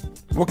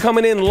 We're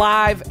coming in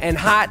live and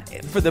hot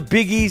for the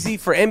Big Easy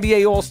for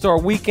NBA All-Star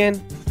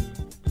Weekend.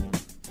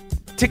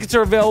 Tickets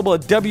are available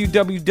at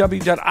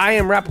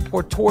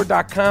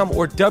www.IamRappaportTour.com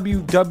or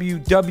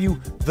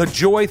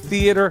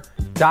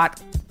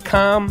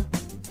www.thejoytheater.com.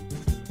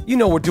 You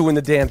know we're doing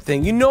the damn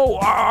thing. You know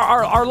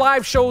our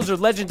live shows are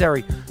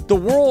legendary. The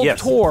World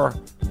Tour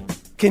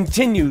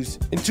continues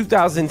in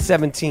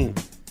 2017.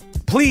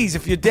 Please,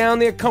 if you're down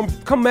there,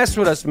 come mess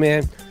with us,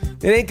 man.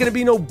 It ain't going to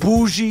be no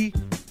bougie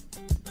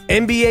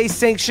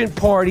NBA-sanctioned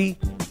party,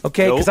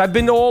 okay? Because I've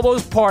been to all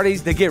those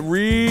parties. They get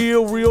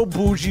real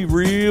bougie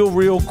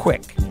real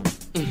quick.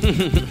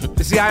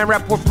 This is the I Am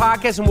Rappaport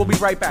podcast, and we'll be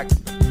right back.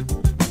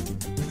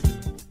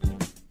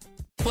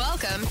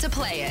 Welcome to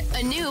Play It,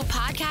 a new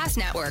podcast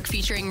network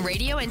featuring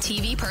radio and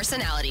TV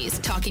personalities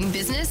talking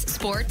business,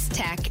 sports,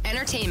 tech,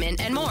 entertainment,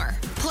 and more.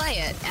 Play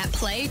it at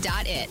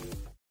play.it.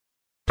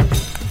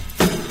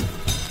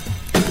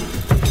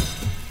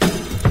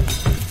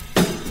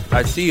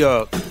 I see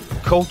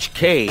Coach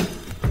K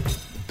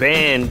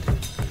banned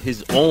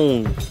his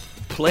own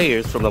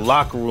players from the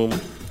locker room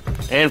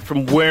and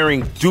from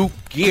wearing Duke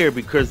gear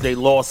because they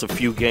lost a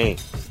few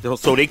games.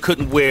 So they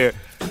couldn't wear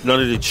none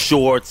of the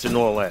shorts and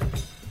all that.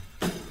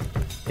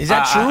 Is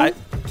that true?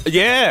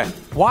 Yeah.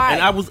 Why?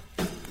 And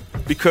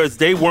because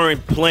they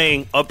weren't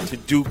playing up to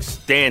Duke's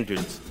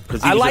standards.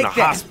 Because he was in a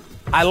hospital.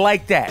 I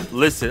like that.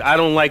 Listen, I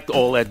don't like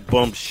all that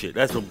bum shit.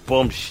 That's some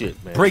bum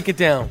shit, man. Break it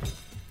down.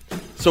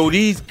 So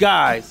these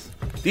guys,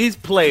 these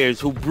players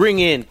who bring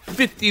in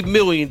 $50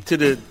 million to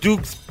the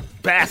Duke's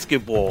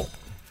basketball,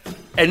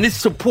 and this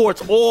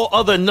supports all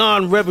other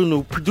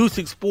non-revenue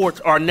producing sports,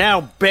 are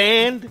now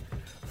banned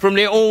from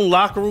their own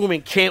locker room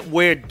and can't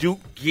wear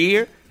Duke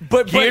gear.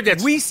 But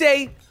we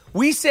say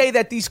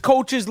that these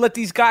coaches let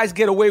these guys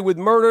get away with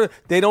murder.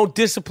 They don't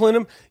discipline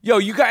them. Yo,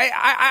 you guys,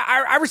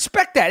 I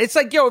respect that. It's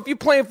like, yo, if you're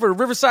playing for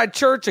Riverside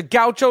Church or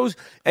Gauchos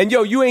and,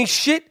 yo, you ain't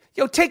shit,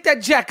 yo, take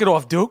that jacket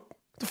off, Duke.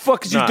 What the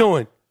fuck is you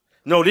doing?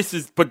 No, this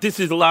is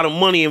a lot of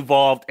money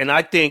involved. And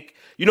I think,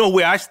 you know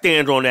where I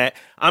stand on that?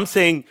 I'm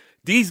saying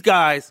these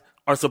guys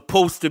are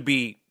supposed to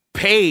be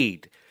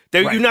paid.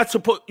 You're not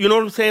supposed, you know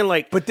what I'm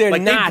saying? But they're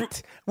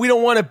not. We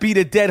don't want to beat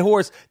a dead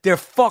horse. They're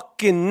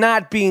fucking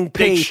not being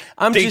paid.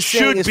 I'm just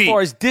saying, as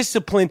far as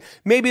discipline,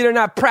 maybe they're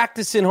not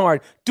practicing hard.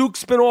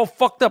 Duke's been all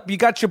fucked up. You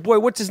got your boy,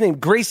 what's his name?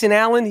 Grayson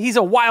Allen. He's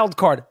a wild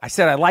card. I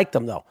said I liked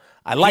him, though.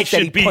 I like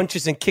that he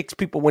punches and kicks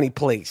people when he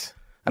plays.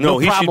 I have no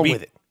problem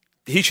with it.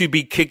 He should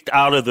be kicked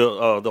out of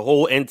the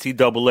whole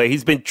NCAA.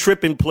 He's been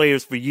tripping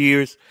players for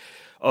years.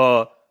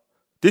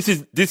 This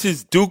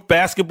is Duke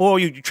basketball.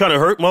 You trying to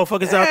hurt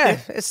motherfuckers out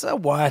there? It's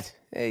what?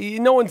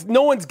 No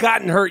one's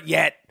gotten hurt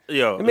yet.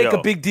 They make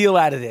a big deal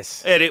out of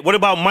this. Hey, what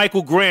about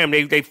Michael Graham?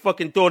 They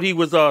fucking thought he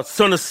was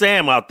Son of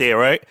Sam out there,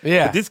 right?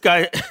 Yeah. But this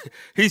guy,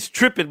 he's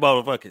tripping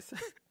motherfuckers.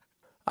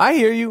 I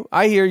hear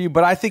you,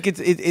 but I think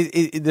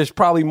there's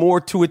probably more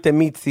to it than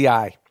meets the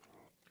eye.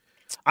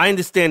 I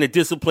understand the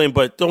discipline,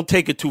 but don't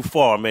take it too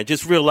far, man.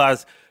 Just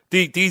realize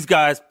these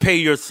guys pay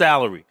your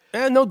salary.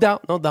 No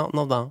doubt.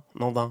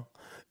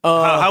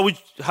 How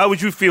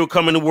would you feel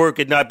coming to work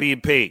and not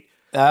being paid?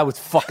 That would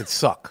fucking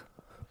suck.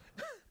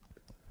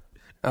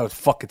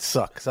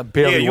 Because I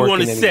barely work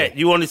in anything.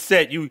 You on the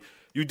set. You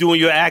doing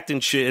your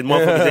acting shit, and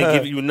motherfuckers ain't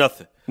giving you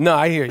nothing. No,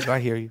 I hear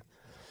you.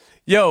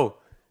 Yo,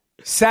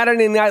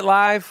 Saturday Night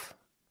Live,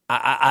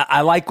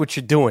 I like what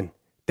you're doing.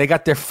 They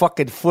got their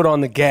fucking foot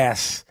on the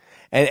gas.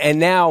 And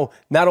now,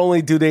 not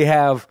only do they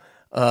have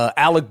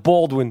Alec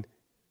Baldwin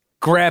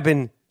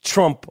grabbing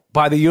Trump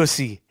by the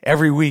Yussie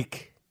every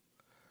week,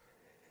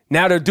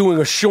 now they're doing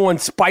a Sean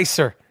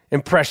Spicer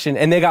impression,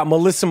 and they got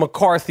Melissa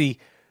McCarthy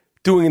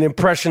doing an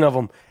impression of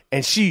him,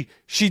 and she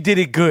did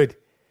it good.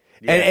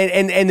 Yeah.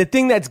 And the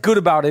thing that's good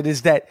about it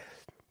is that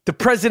the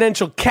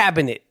presidential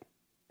cabinet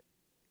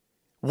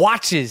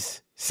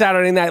watches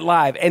Saturday Night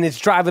Live, and it's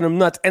driving them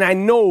nuts. And I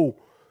know,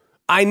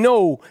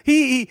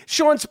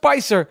 Sean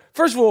Spicer,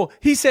 first of all,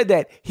 he said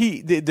that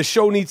the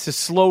show needs to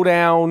slow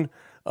down,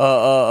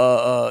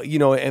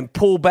 and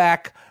pull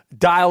back,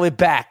 dial it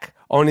back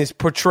on his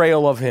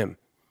portrayal of him.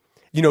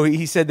 You know,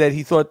 he said that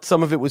he thought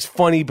some of it was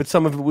funny, but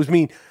some of it was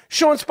mean.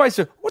 Sean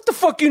Spicer, what the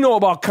fuck you know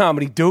about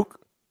comedy, Duke?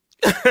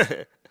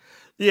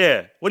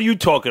 Yeah, what are you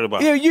talking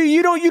about? Yeah,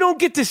 you don't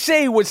get to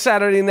say what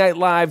Saturday Night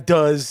Live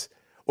does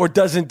or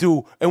doesn't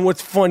do and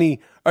what's funny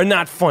or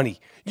not funny.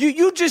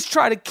 You just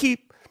try to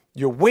keep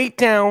your weight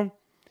down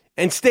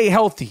and stay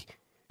healthy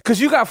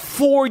because you got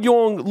 4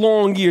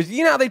 long years.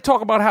 You know how they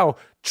talk about how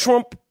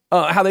Trump,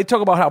 how they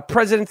talk about how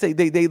presidents,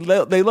 they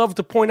love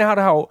to point out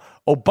how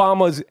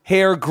Obama's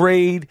hair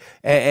grayed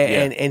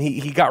and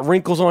he got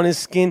wrinkles on his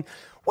skin.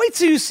 Wait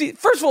till you see.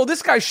 First of all,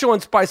 this guy Sean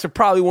Spicer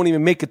probably won't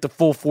even make it the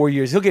full 4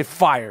 years. He'll get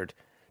fired.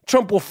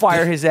 Trump will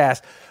fire his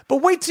ass. But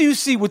wait till you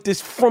see what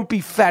this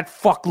frumpy fat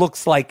fuck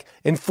looks like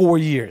in 4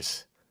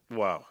 years.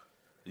 Wow.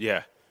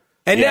 Yeah.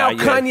 And now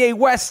Kanye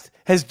West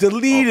has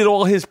deleted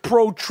all his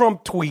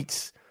pro-Trump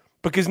tweets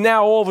because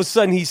now all of a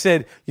sudden he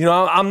said,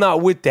 I'm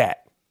not with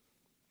that.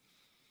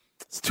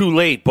 It's too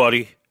late,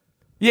 buddy.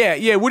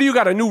 Yeah. What do you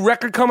got, a new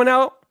record coming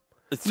out?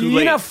 It's too late.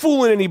 You're not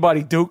fooling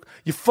anybody, Duke.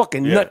 You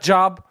fucking nut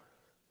job.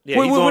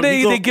 Yeah,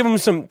 they give him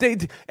some,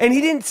 and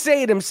he didn't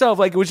say it himself.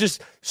 Like it was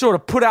just sort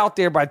of put out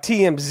there by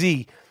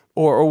TMZ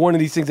or one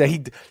of these things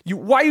that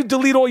why you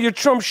delete all your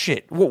Trump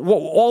shit?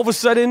 All of a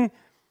sudden,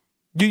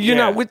 you're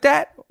not with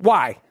that?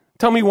 Why?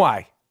 Tell me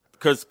why.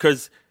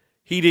 Because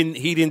he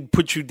didn't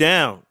put you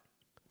down.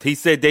 He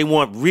said they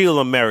want real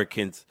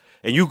Americans,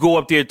 and you go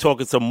up there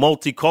talking some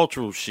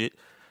multicultural shit.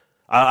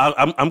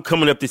 I'm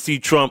coming up to see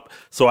Trump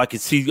so I can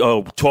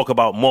talk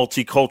about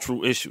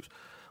multicultural issues.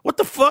 What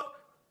the fuck?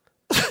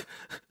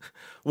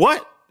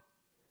 What?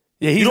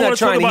 Yeah, he's not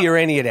trying to hear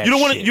any of that. You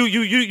don't want to.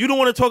 You don't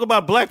want to talk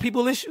about black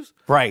people issues,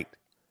 right?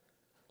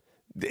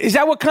 Is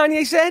that what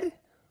Kanye said?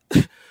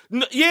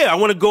 No, yeah, I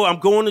want to go. I'm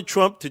going to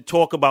Trump to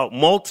talk about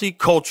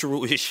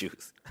multicultural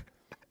issues.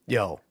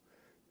 Yo,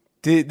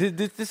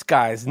 this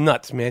guy is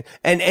nuts, man.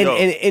 And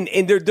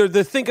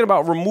they're thinking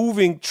about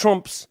removing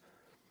Trump's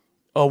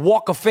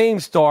Walk of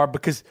Fame star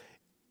because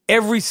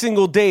every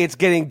single day it's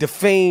getting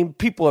defamed.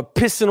 People are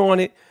pissing on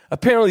it.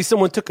 Apparently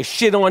someone took a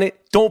shit on it.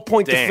 Don't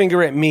point the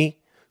finger at me.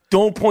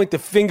 Don't point the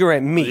finger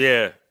at me.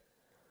 Yeah.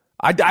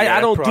 I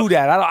don't do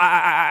that.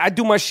 I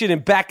do my shit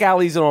in back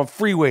alleys and on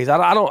freeways.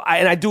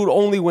 I do it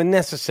only when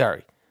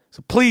necessary.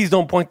 So please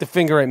don't point the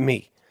finger at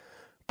me.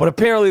 But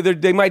apparently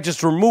they might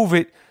just remove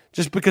it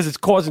just because it's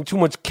causing too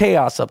much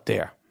chaos up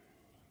there.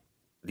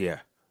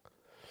 Yeah.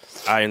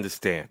 I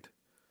understand.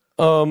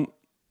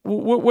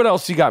 What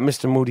else you got,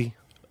 Mr. Moody?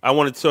 I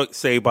wanted to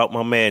say about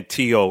my man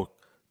T.O.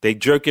 They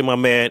jerking my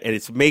man, and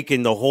it's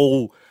making the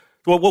whole.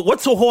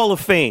 What's a Hall of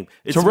Fame?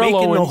 It's Terrell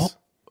making Owens.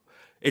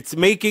 It's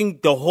making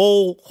the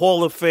whole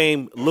Hall of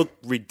Fame look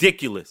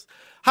ridiculous.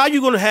 How are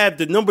you going to have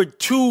the number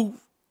 2,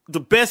 the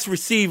best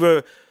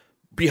receiver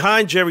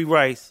behind Jerry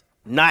Rice,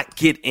 not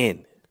get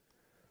in?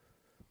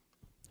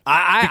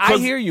 I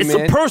hear you,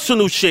 man. It's a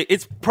personal shit.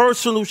 It's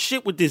personal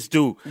shit with this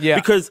dude. Yeah.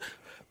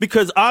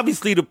 Because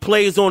obviously the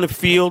players on the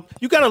field,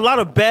 you got a lot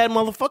of bad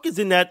motherfuckers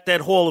in that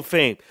Hall of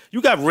Fame.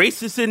 You got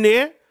racists in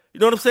there. You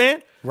know what I'm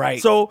saying?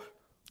 Right. So,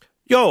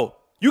 yo,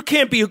 you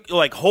can't be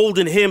like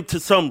holding him to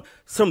some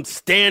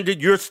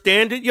standard, your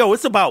standard. Yo,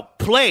 it's about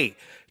play.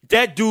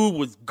 That dude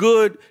was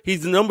good.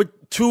 He's the number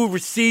 2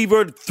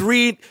 receiver,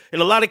 3 in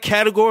a lot of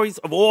categories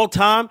of all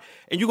time.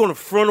 And you're going to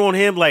front on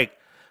him like,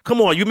 come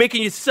on, you're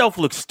making yourself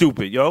look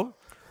stupid, yo.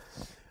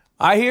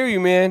 I hear you,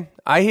 man.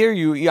 I hear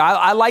you. Yeah,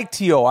 I like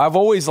T.O. I've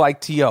always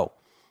liked T.O.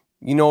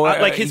 You know,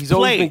 like his he's play.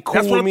 Always been cool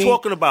That's what with I'm me.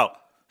 talking about.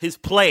 His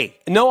play.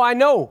 No, I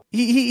know.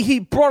 He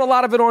brought a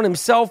lot of it on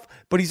himself,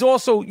 but he's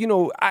also, you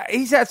know,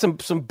 he's had some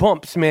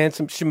bumps, man.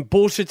 Some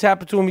bullshit's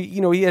happened to him.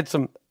 You know, he had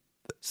some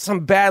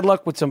bad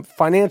luck with some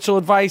financial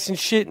advice and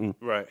shit. And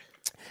right.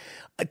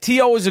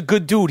 T.O. is a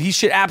good dude. He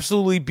should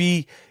absolutely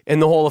be in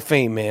the Hall of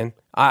Fame, man.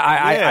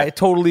 I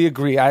totally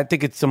agree. I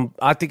think it's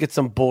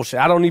some bullshit.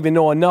 I don't even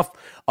know enough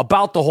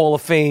about the Hall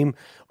of Fame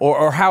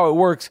or how it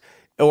works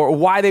or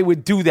why they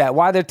would do that.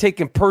 Why they're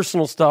taking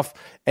personal stuff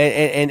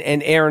and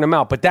airing them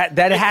out. But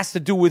that has to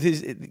do with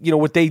his, you know,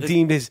 what they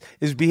deemed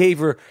his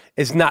behavior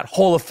is not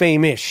Hall of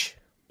Fame-ish.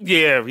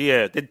 Yeah.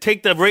 They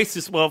take the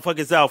racist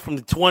motherfuckers out from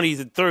the 20s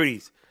and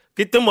 30s.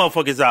 Get them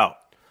motherfuckers out.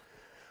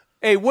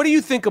 Hey, what do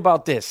you think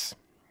about this?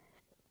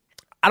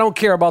 I don't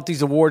care about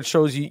these award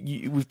shows.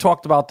 We've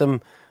talked about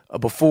them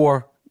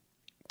before,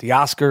 the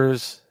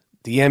Oscars,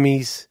 the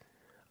Emmys.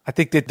 I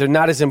think that they're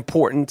not as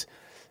important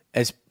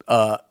as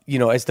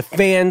as the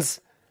fans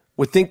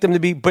would think them to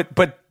be.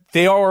 But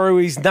they are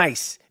always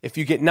nice if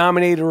you get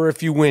nominated or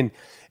if you win.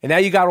 And now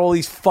you got all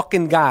these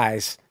fucking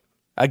guys.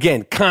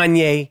 Again,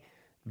 Kanye,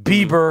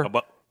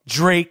 Bieber,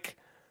 Drake,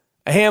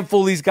 a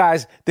handful of these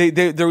guys.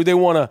 They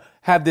want to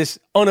have this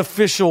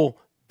unofficial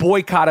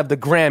boycott of the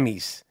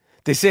Grammys.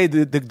 They say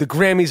the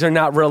Grammys are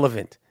not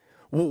relevant.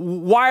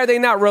 Why are they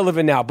not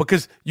relevant now?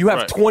 Because you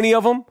have 20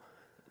 of them?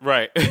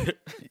 Right.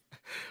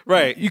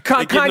 Right.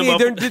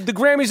 Kanye, the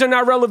Grammys are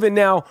not relevant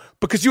now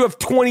because you have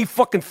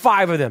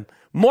 5 of them.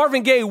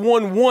 Marvin Gaye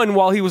won 1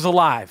 while he was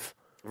alive.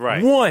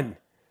 Right. 1.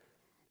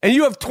 And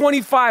you have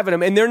 25 of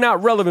them, and they're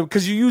not relevant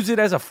because you use it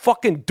as a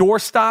fucking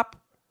doorstop.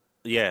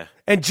 Yeah.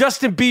 And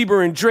Justin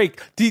Bieber and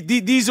Drake,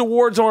 these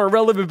awards aren't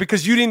relevant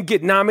because you didn't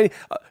get nominated.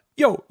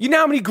 You know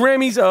how many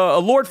Grammys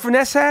Lord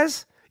Finesse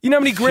has? You know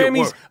how many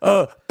Grammys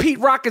Pete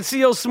Rock and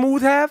CL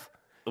Smooth have?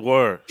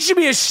 Word. You should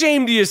be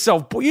ashamed of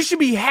yourself, boy. You should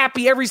be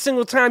happy every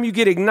single time you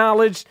get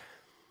acknowledged.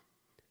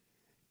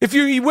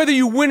 Whether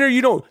you win or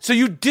you don't. So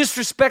you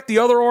disrespect the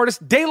other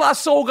artists. De La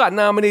Soul got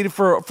nominated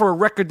for a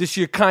record this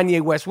year,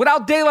 Kanye West.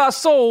 Without De La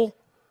Soul,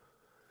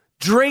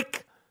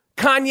 Drake,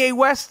 Kanye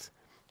West,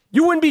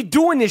 you wouldn't be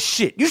doing this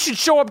shit. You should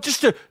show up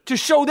just to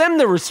show them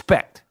the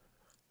respect.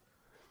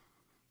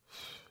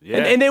 Yeah,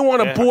 and they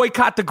want to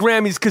boycott the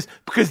Grammys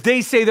because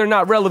they say they're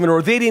not relevant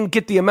or they didn't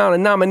get the amount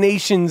of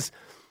nominations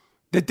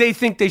that they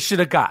think they should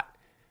have got.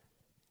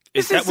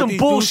 This is some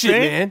bullshit,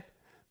 man.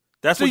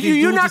 That's so what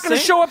you're not going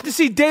to show up to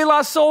see De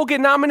La Soul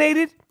get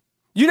nominated?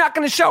 You're not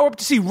going to show up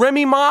to see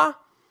Remy Ma?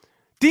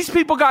 These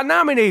people got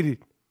nominated.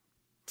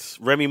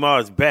 Remy Ma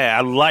is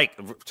bad.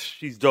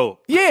 She's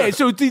dope. Yeah,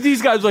 so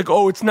these guys are like,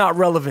 oh, it's not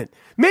relevant.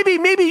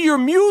 Maybe your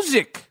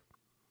music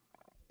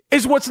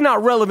is what's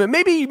not relevant.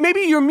 Maybe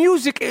your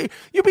music,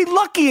 you'll be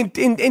lucky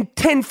in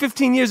 10,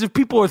 15 years if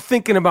people are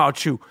thinking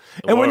about you.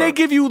 And when they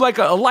give you like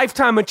a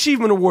Lifetime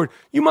Achievement Award,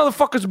 you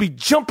motherfuckers will be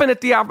jumping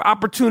at the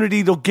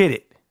opportunity to get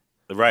it.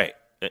 Right.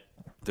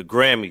 The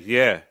Grammys,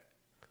 yeah.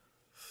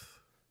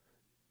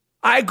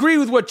 I agree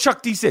with what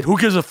Chuck D said. Who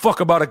gives a fuck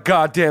about a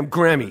goddamn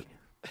Grammy?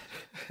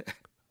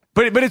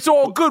 But it's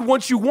all good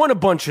once you won a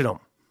bunch of them.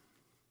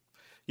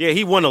 Yeah,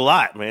 he won a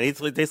lot, man.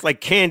 It's like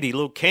candy,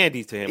 little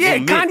candy to him. Yeah,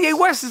 Kanye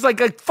West is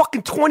like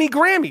fucking 20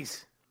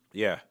 Grammys.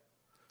 Yeah.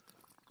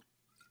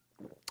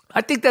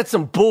 I think that's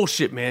some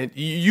bullshit, man.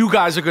 You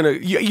guys are going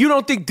to... You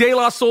don't think De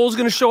La Soul's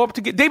going to show up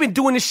to get... They've been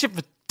doing this shit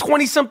for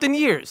 20-something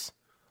years.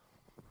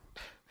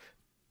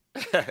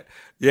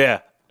 Yeah.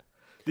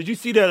 Did you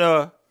see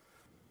that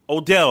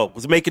Odell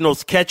was making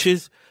those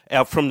catches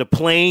out from the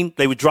plane?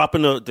 They were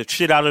dropping the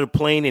shit out of the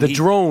plane. And the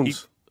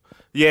drones.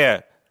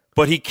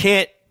 But he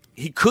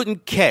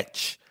couldn't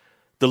catch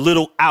the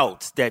little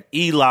outs that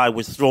Eli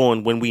was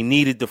throwing when we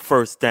needed the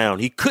first down.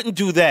 He couldn't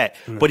do that,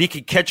 but he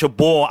could catch a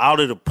ball out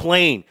of the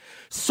plane.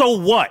 So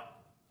what?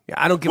 Yeah,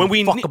 I don't give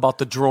a fuck about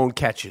the drone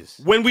catches.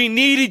 When we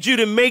needed you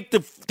to make the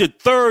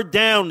third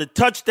down, the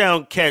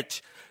touchdown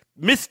catch,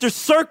 Mr.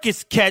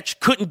 Circus catch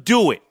couldn't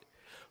do it.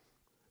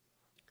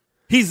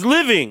 He's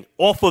living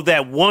off of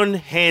that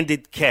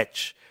one-handed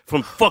catch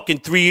from fucking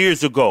 3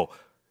 years ago.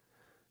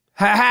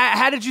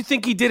 How did you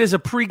think he did as a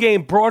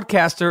pregame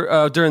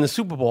broadcaster during the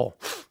Super Bowl?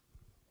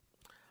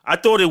 I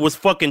thought it was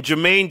fucking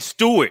Jermaine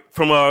Stewart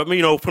from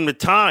the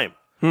time.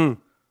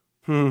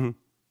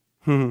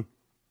 You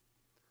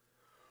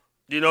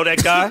know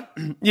that guy?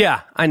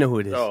 Yeah, I know who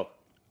it is. Oh,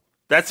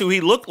 that's who he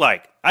looked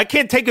like. I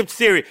can't take him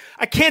serious.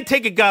 I can't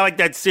take a guy like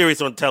that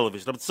serious on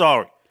television. I'm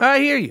sorry. I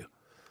hear you.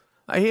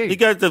 You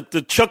got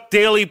the Chuck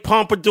Daly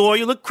pompadour.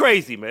 You look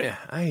crazy, man. Yeah,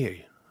 I hear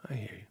you.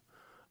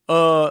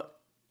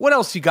 What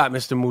else you got,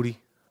 Mr. Moody?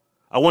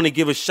 I want to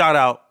give a shout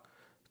out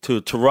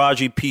to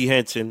Taraji P.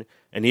 Henson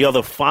and the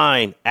other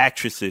fine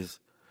actresses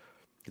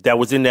that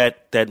was in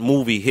that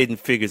movie, Hidden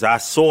Figures. I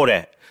saw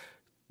that.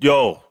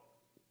 Yo,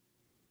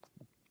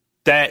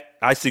 that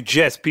I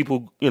suggest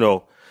people,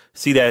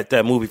 see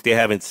that movie if they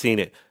haven't seen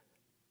it.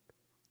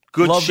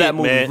 Good Love shit, that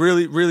movie. man.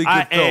 Really, really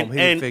good film.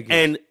 Hidden Figures.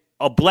 And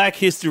a black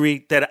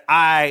history that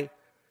I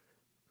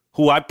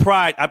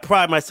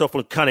pride myself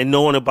on kind of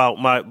knowing about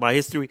my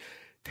history.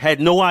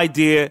 Had no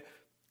idea,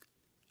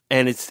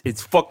 and it's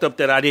fucked up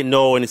that I didn't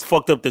know, and it's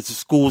fucked up that the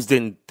schools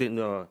didn't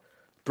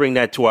bring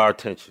that to our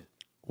attention.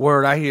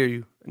 Word, I hear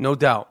you. No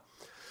doubt.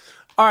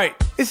 All right,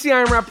 it's the I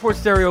Am Rappaport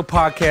Stereo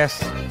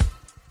Podcast.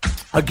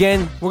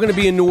 Again, we're going to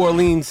be in New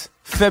Orleans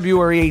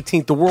February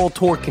 18th. The world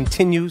tour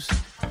continues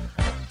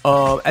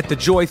at the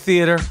Joy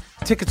Theater.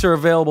 Tickets are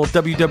available at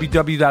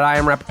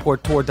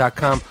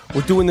www.IamRappaportTour.com.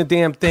 We're doing the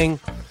damn thing.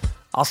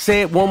 I'll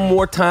say it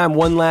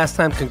one last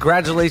time.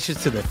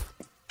 Congratulations to the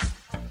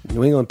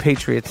New England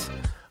Patriots.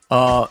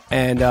 What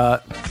can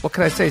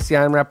I say? It's the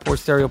I Am Rappaport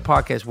Stereo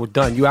Podcast. We're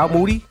done. You out,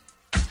 Moody?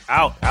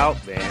 Out,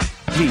 man.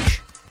 Yeesh.